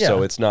golf. Yeah.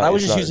 So it's not. I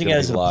was just using it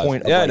as a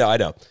point. I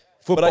know.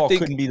 Football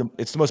couldn't be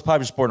it's the most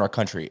popular sport in our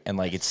country, and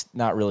like it's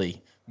not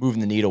really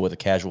moving the needle with a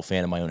casual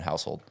fan in my own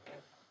household.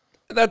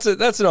 That's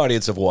an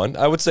audience of one.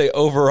 I would say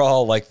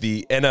overall, like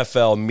the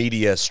NFL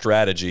media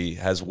strategy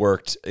has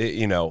worked.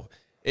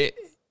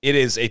 It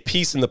is a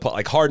piece in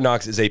like Hard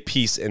Knocks is a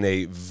piece in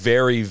a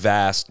very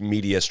vast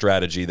media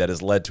strategy that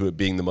has led to it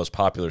being the most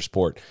popular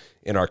sport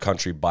in our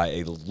country by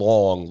a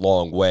long,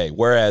 long way.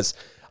 Whereas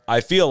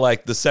I feel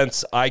like the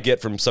sense I get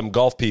from some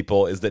golf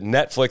people is that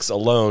Netflix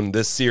alone,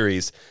 this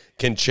series,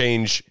 can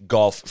change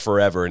golf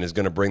forever and is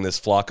going to bring this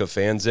flock of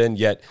fans in.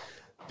 Yet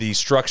the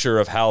structure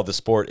of how the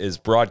sport is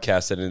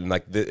broadcasted, and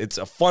like it's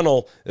a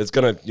funnel that's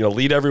going to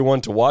lead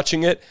everyone to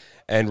watching it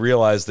and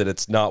realize that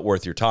it's not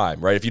worth your time,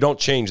 right? If you don't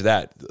change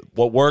that,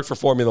 what worked for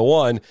Formula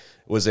One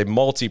was a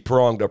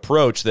multi-pronged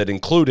approach that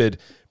included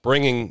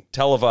bringing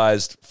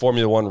televised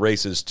Formula One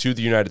races to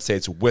the United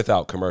States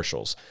without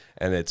commercials.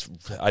 And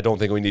I don't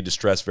think we need to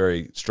stress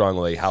very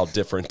strongly how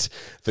different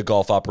the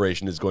golf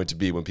operation is going to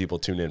be when people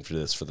tune in for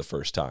this for the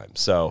first time.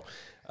 So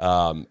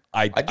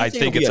I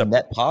think it's a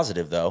net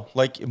positive, though.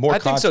 Like more. I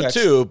think so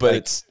too, but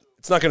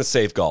it's not going to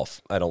save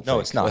golf. I don't. No,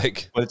 think. It's not.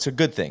 But it's a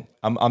good thing.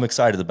 I'm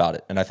excited about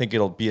it, and I think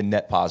it'll be a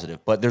net positive.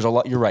 But there's a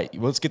lot. You're right.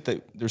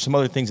 There's some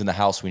other things in the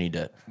house we need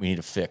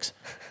to fix.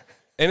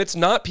 And it's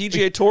not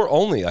PGA Tour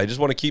only. I just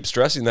want to keep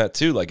stressing that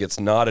too. Like it's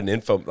not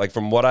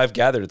from what I've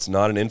gathered, it's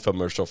not an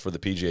infomercial for the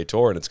PGA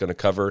Tour, and it's going to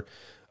cover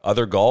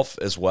other golf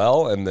as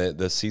well and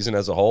the season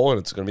as a whole, and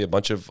it's going to be a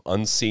bunch of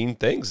unseen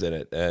things in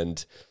it.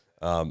 And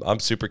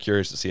I'm super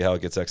curious to see how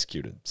it gets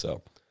executed.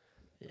 So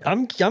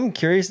I'm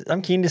curious.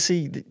 I'm keen to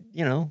see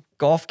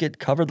golf get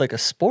covered like a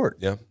sport.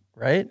 Yeah.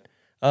 Right.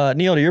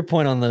 Neil, to your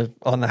point on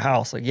the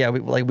house, we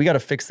got to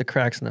fix the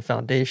cracks in the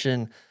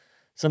foundation.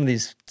 Some of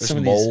these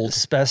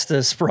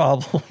asbestos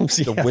problems.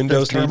 The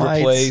windows need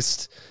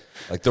replaced.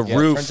 Like the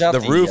roof.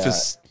 The roof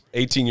is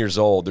 18 years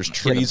old. There's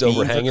trees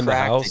overhanging the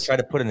house. They try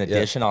to put an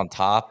addition on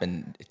top,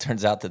 and it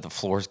turns out that the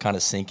floors kind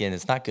of sink in.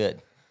 It's not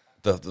good.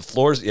 The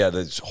floors,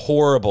 there's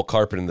horrible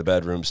carpet in the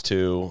bedrooms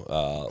too.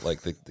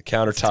 Like the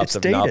countertops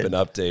have not been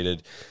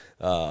updated.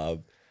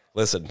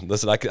 Listen,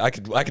 I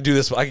could do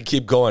this. I could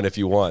keep going if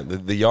you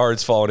want. The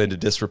yard's fallen into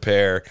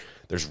disrepair.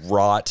 There's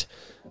rot.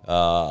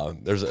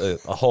 There's a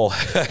whole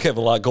heck of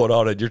a lot going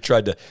on, and you're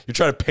trying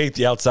to paint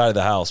the outside of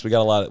the house. We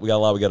got a lot we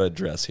got to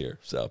address here.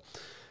 So,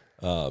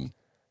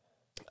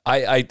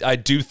 I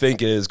do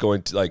think it is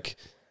going to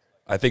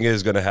I think it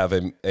is going to have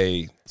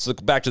so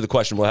back to the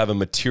question, we'll have a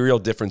material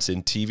difference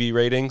in TV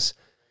ratings.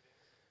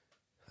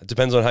 It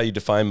depends on how you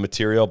define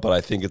material, but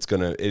I think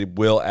it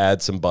will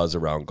add some buzz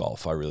around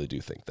golf. I really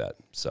do think that.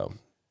 So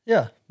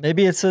yeah,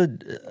 maybe it's a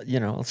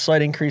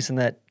slight increase in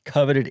that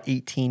coveted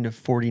 18 to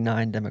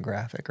 49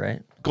 demographic,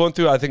 right? Going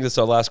through, I think this is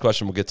our last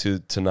question we'll get to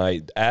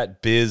tonight.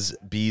 At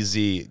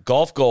BizBZ,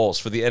 golf goals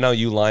for the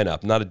NLU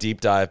lineup. Not a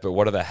deep dive, but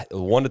what are the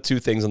 1 to 2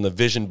 things on the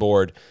vision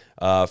board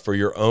for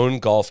your own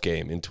golf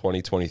game in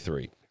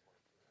 2023?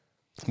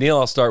 Neil,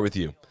 I'll start with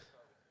you.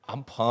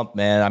 I'm pumped,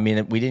 man. I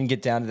mean, we didn't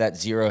get down to that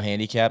 0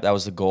 handicap. That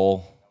was the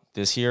goal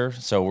this year,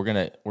 so we're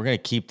gonna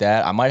keep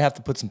that. I might have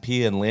to put some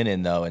Pia and Lynn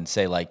in though, and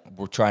say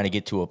we're trying to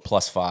get to a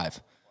 +5,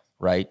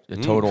 right? A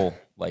total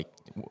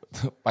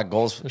my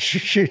goals.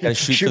 Shoot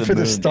for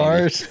the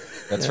stars. Baby.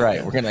 That's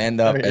right. We're gonna end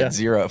up at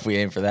 0 if we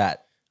aim for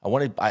that. I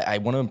want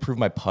to improve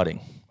my putting,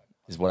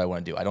 is what I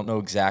want to do. I don't know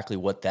exactly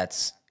what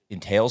that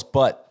entails,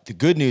 but the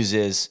good news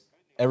is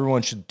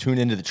everyone should tune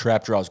into the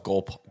Trap Draws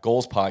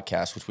Goals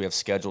podcast, which we have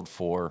scheduled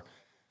for,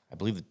 I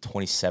believe, the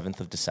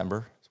 27th of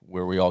December,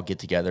 where we all get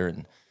together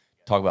and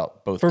talk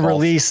about both. For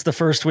release the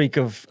first week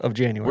of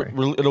January.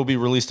 It'll be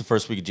released the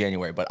first week of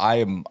January, but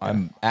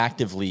I'm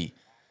actively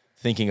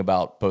thinking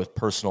about both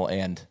personal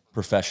and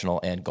professional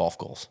and golf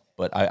goals.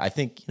 But I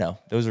think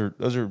those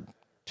are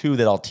 2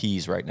 that I'll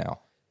tease right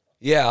now.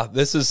 Yeah,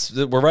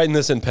 we're writing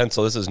this in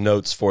pencil. This is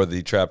notes for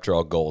the Trap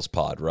Draw Goals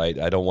pod, right?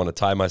 I don't want to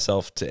tie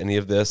myself to any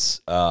of this.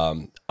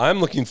 I'm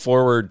looking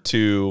forward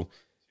to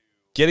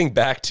getting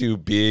back to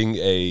being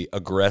a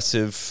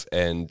aggressive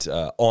and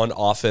on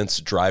offense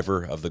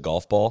driver of the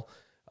golf ball.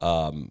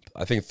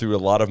 I think through a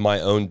lot of my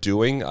own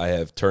doing, I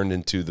have turned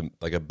into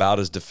about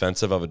as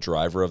defensive of a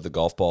driver of the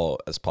golf ball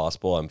as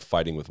possible. I'm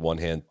fighting with one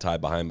hand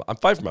tied behind. I'm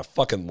fighting for my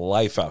fucking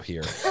life out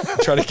here,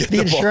 trying to get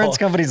the insurance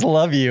companies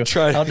love you.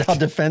 How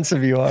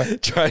defensive you are.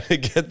 Trying to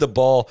get the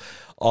ball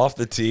off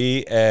the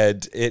tee,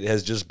 and it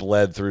has just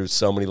bled through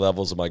so many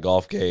levels of my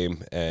golf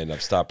game. And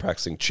I've stopped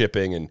practicing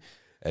chipping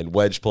and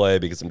wedge play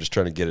because I'm just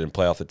trying to get it and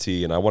play off the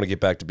tee. And I want to get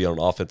back to being on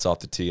offense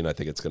off the tee, and I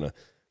think it's going to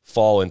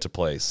fall into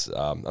place.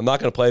 I'm not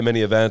going to play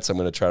many events. I'm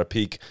going to try to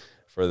peak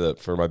for the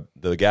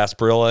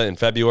Gasparilla in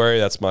February.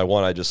 That's my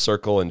one I just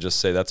circle and just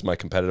say that's my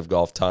competitive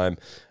golf time.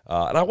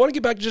 And I want to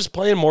get back to just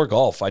playing more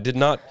golf. I think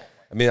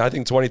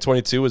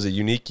 2022 was a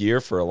unique year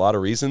for a lot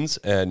of reasons,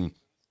 and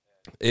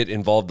it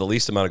involved the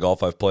least amount of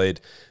golf I've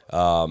played.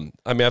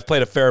 I've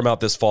played a fair amount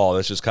this fall.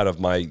 That's just kind of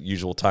my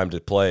usual time to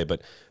play.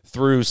 But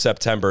through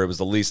September, it was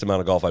the least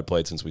amount of golf I'd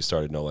played since we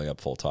started No Laying Up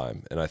full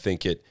time. And I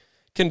think it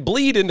can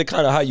bleed into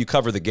kind of how you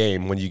cover the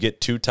game when you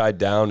get too tied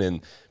down in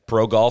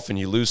pro golf and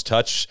you lose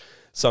touch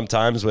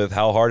sometimes with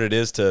how hard it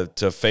is to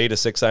fade a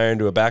 6-iron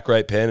to a back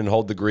right pin and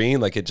hold the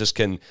green. Like, it just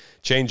can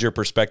change your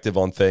perspective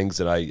on things.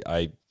 And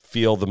I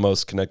feel the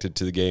most connected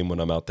to the game when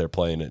I'm out there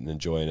playing it and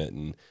enjoying it.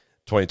 And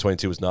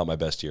 2022 was not my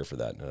best year for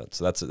that.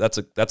 So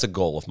that's a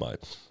goal of mine.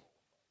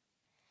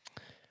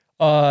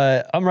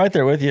 I'm right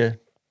there with you.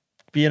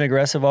 Being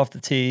aggressive off the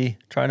tee,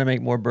 trying to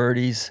make more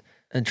birdies,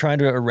 and trying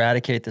to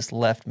eradicate this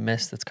left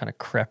miss that's kind of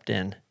crept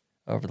in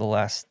over the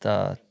last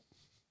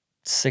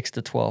 6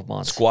 to 12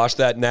 months. Squash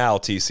that now,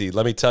 TC.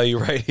 Let me tell you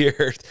right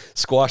here,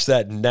 squash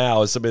that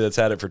now as somebody that's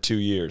had it for 2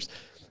 years.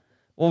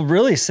 Well,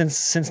 really,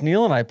 since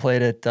Neil and I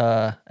played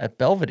at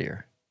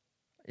Belvedere,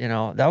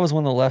 that was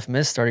when the left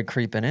miss started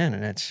creeping in,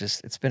 and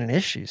it's been an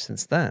issue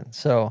since then.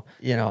 So,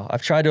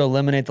 I've tried to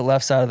eliminate the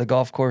left side of the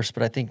golf course,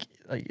 but I think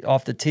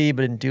off the tee,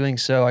 but in doing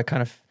so, I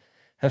kind of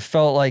have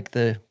felt like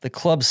the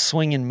club's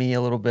swinging me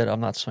a little bit. I'm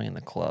not swinging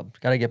the club.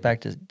 Got to get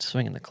back to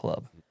swinging the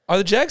club. Are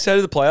the Jags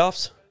headed to the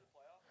playoffs?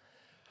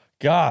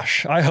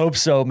 Gosh, I hope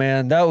so,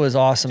 man. That was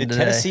awesome Did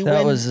today. Tennessee that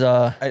win? was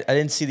I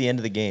didn't see the end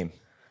of the game.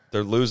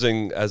 They're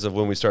losing as of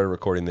when we started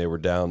recording. They were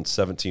down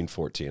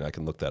 17-14. I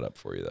can look that up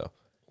for you, though.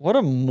 what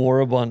a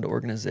moribund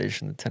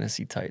organization the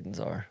Tennessee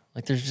Titans are.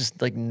 Like, there's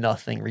just like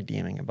nothing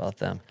redeeming about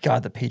them.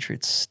 God, the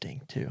Patriots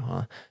stink too,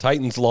 huh?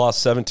 Titans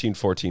lost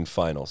 17-14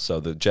 final. So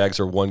the Jags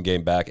are one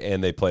game back,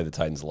 and they play the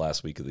Titans the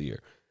last week of the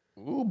year.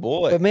 Ooh,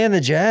 boy. But man,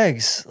 the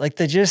Jags, like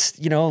they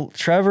just,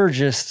 Trevor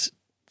just,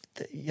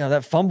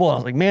 that fumble. I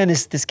was like, man,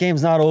 this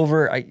game's not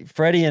over.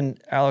 Freddie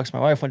and Alex, my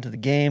wife, went to the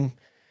game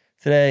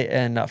today,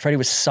 and Freddie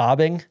was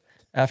sobbing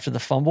after the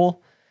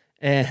fumble.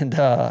 And,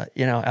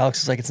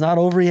 Alex was like, it's not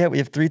over yet. We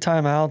have 3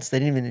 timeouts. They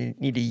didn't even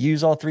need to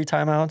use all 3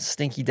 timeouts.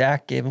 Stinky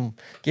Dak gave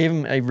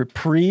him a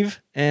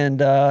reprieve. And,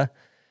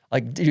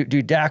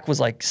 dude, Dak was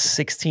like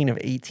 16 of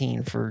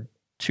 18 for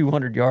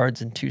 200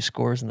 yards and 2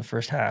 scores in the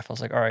first half. I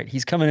was like, all right,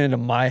 he's coming into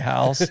my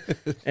house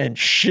and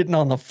shitting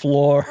on the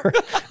floor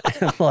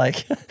and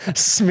like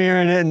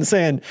smearing it and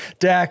saying,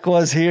 Dak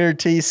was here,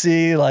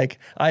 TC, like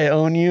I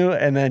own you.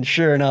 And then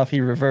sure enough,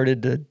 he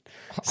reverted to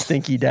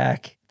Stinky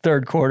Dak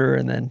third quarter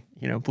and then,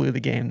 blew the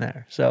game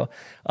there. So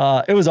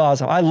it was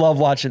awesome. I love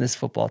watching this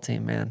football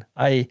team, man.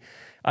 I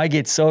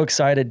get so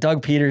excited.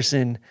 Doug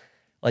Peterson,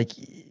 like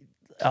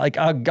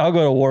I'll go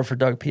to war for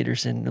Doug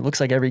Peterson. It looks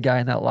like every guy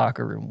in that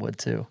locker room would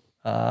too.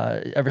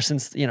 Ever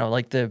since,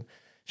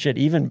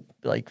 even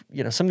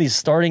some of these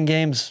starting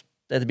games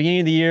at the beginning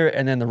of the year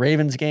and then the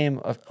Ravens game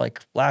of like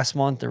last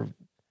month or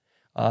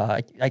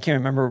I can't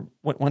remember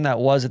when that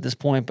was at this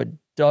point, but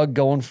Doug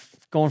going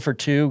for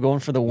 2, going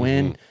for the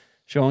win,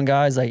 showing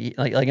guys like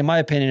in my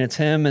opinion, it's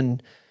him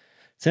and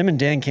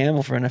Dan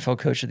Campbell for NFL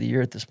Coach of the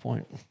Year at this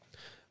point.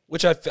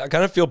 Which I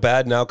kind of feel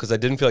bad now because I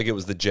didn't feel like it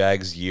was the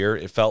Jags' year.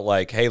 It felt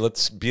like, hey,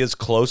 let's be as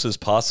close as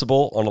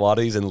possible on a lot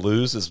of these and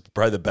lose is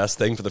probably the best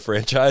thing for the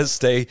franchise.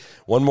 Stay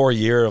one more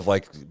year of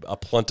like a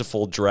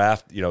plentiful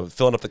draft,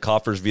 filling up the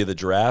coffers via the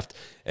draft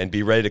and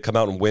be ready to come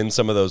out and win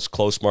some of those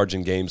close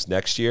margin games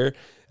next year.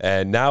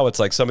 And now it's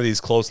like some of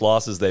these close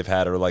losses they've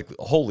had are like,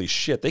 holy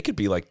shit, they could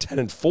be like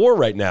 10-4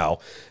 right now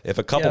if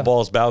a couple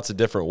balls bounce a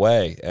different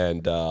way.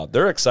 And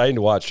they're exciting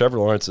to watch. Trevor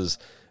Lawrence has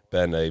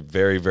been a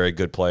very, very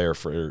good player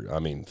for,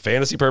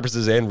 fantasy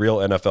purposes and real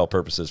NFL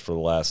purposes for the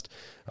last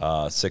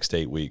 6 to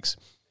 8 weeks.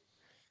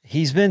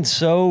 He's been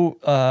so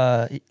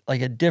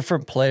like a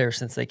different player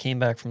since they came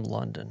back from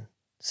London,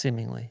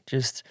 seemingly.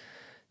 Just,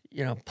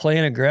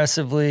 playing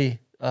aggressively,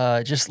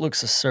 just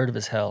looks assertive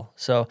as hell.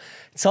 So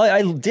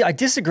I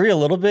disagree a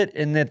little bit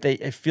in that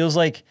it feels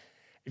like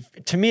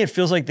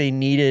they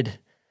needed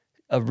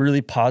a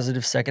really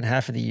positive second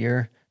half of the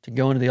year to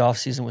go into the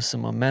offseason with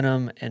some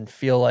momentum and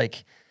feel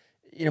like,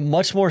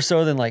 much more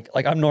so than like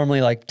I'm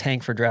normally like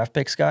tank for draft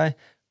picks guy,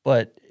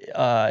 but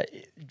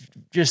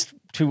just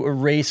to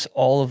erase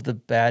all of the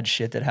bad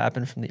shit that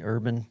happened from the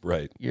Urban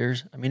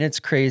years. I mean, it's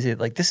crazy.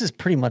 Like this is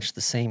pretty much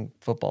the same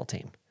football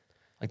team.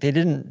 Like they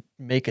didn't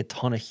make a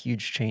ton of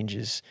huge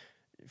changes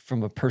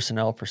from a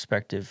personnel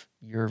perspective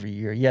year over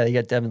year. Yeah, they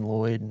got Devin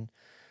Lloyd and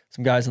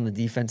some guys on the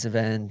defensive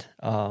end.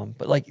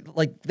 But like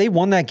they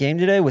won that game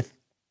today with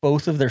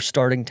both of their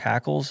starting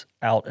tackles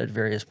out at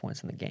various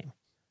points in the game.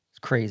 It's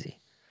crazy.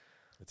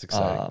 It's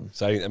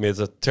exciting. I mean, it's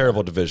a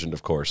terrible division,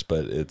 of course,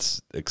 but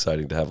it's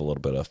exciting to have a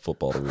little bit of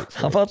football to root for.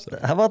 How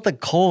about the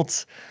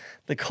Colts?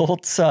 The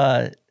Colts,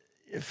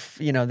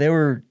 they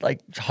were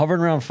like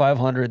hovering around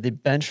 500. They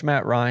benched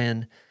Matt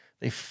Ryan.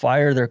 They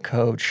fire their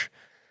coach.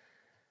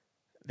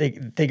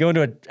 They go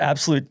into an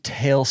absolute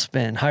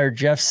tailspin. Hired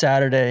Jeff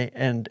Saturday,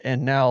 and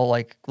now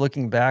like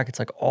looking back, it's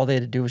like all they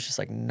had to do was just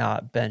like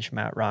not bench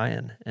Matt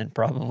Ryan, and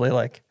probably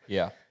like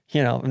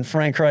and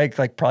Frank Reich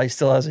like probably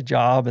still has a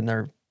job, and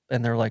they're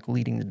like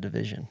leading the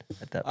division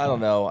at that point. I don't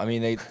know. I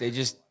mean, they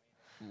just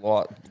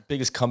lost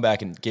biggest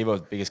comeback and gave up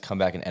the biggest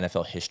comeback in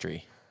NFL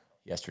history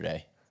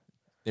yesterday.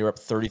 They were up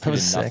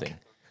 33-0. And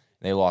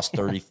they lost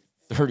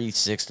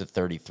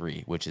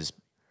 36-33, which is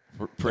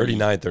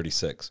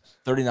 39-36.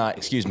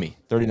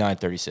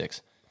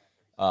 39-36.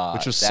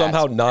 Which was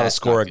somehow not a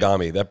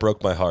scoregami. That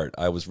broke my heart.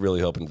 I was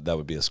really hoping that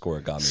would be a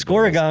scoregami.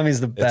 Scoregami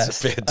is the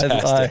best. It's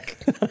fantastic.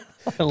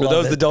 For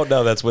those that don't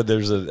know, that's when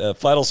there's a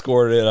final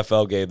score in an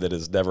NFL game that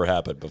has never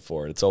happened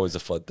before. It's always a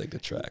fun thing to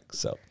track.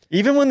 So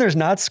even when there's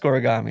not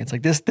scoregami, it's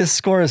like this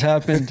score has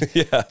happened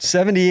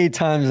 78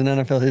 times in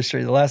NFL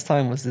history. The last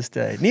time was this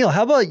day. Neil,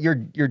 how about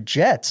your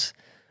Jets?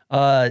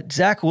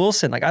 Zach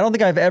Wilson. Like I don't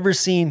think I've ever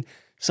seen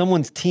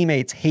someone's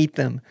teammates hate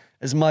them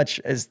as much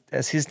as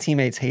his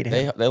teammates hate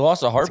him. They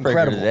lost a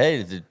heartbreaker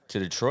today to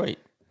Detroit,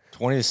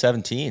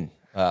 20-17.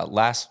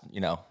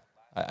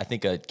 I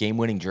think a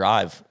game-winning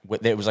drive.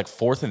 It was like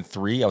 4th and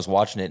 3. I was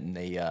watching it, and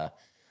they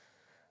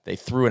they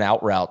threw an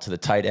out route to the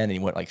tight end and he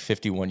went like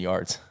 51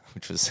 yards,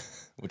 which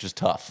was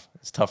tough.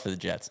 It's tough for the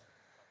Jets.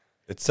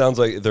 It sounds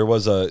like there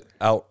was a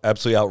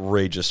absolutely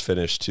outrageous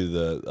finish to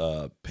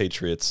the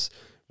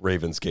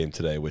Patriots-Ravens game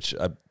today, which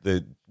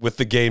with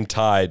the game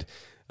tied,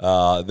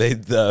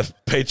 the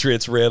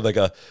Patriots ran like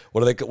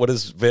what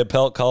does Van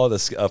Pelt call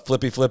it, a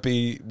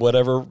flippy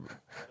whatever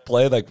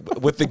play, like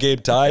with the game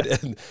tied,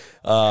 and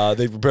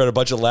they prepared a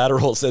bunch of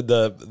laterals, and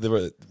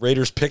the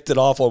Raiders picked it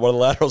off on one of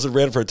the laterals and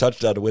ran for a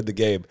touchdown to win the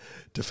game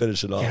to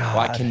finish it off. Well,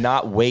 I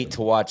cannot wait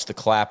to watch the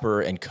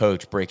Clapper and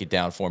Coach break it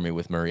down for me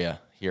with Maria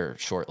here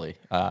shortly.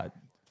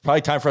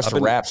 Probably time for us to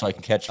wrap so I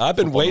can catch. I've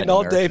been waiting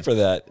all day for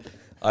that.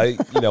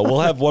 We'll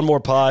have one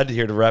more pod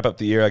here to wrap up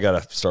the year. I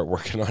got to start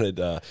working on it.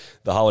 The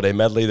holiday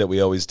medley that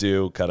we always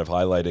do, kind of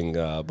highlighting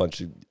a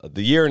bunch of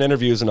the year and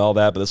interviews and all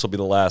that. But this will be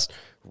the last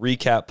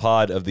recap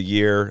pod of the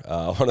year.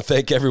 I want to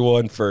thank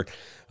everyone for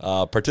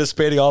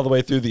participating all the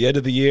way through the end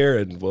of the year,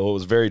 and it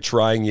was a very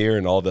trying year,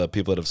 and all the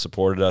people that have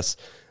supported us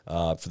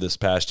for this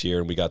past year.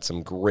 And we got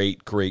some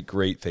great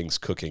things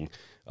cooking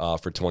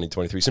for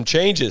 2023. Some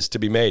changes to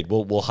be made.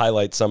 We'll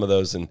highlight some of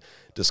those and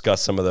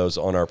discuss some of those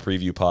on our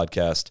preview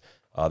podcast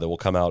that will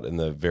come out in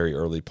the very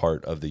early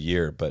part of the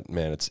year. But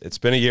man, it's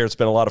been a year. It's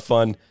been a lot of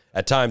fun.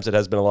 At times, it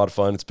has been a lot of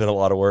fun. It's been a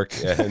lot of work,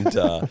 and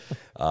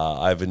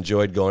I've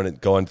enjoyed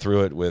going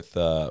through it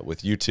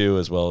with you two,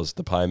 as well as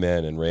the Pie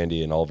Man and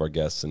Randy and all of our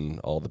guests and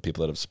all the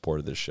people that have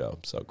supported this show.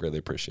 So greatly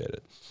appreciate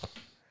it.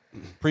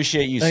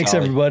 Appreciate you. Thanks,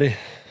 Solid. everybody.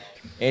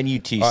 And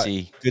UTC.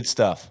 Right. Good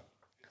stuff.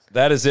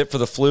 That is it for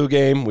the flu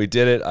game. We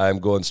did it. I'm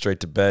going straight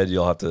to bed.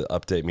 You'll have to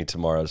update me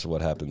tomorrow as to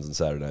what happens in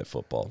Saturday Night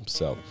Football.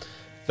 So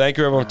thank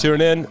you, everyone, for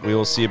tuning in. We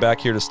will see you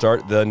back here to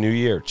start the new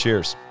year.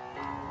 Cheers.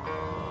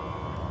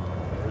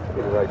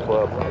 Be the right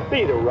club.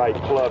 Be the right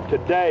club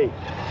today.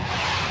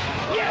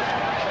 Yes!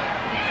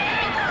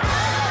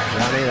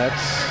 Johnny,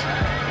 that's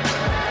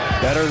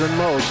better than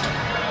most.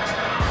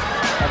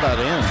 How about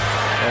him?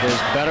 That is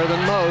better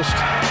than most.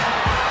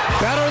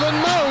 Better than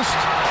most!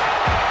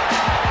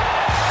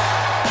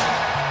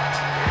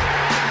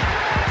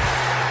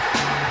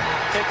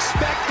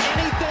 Expect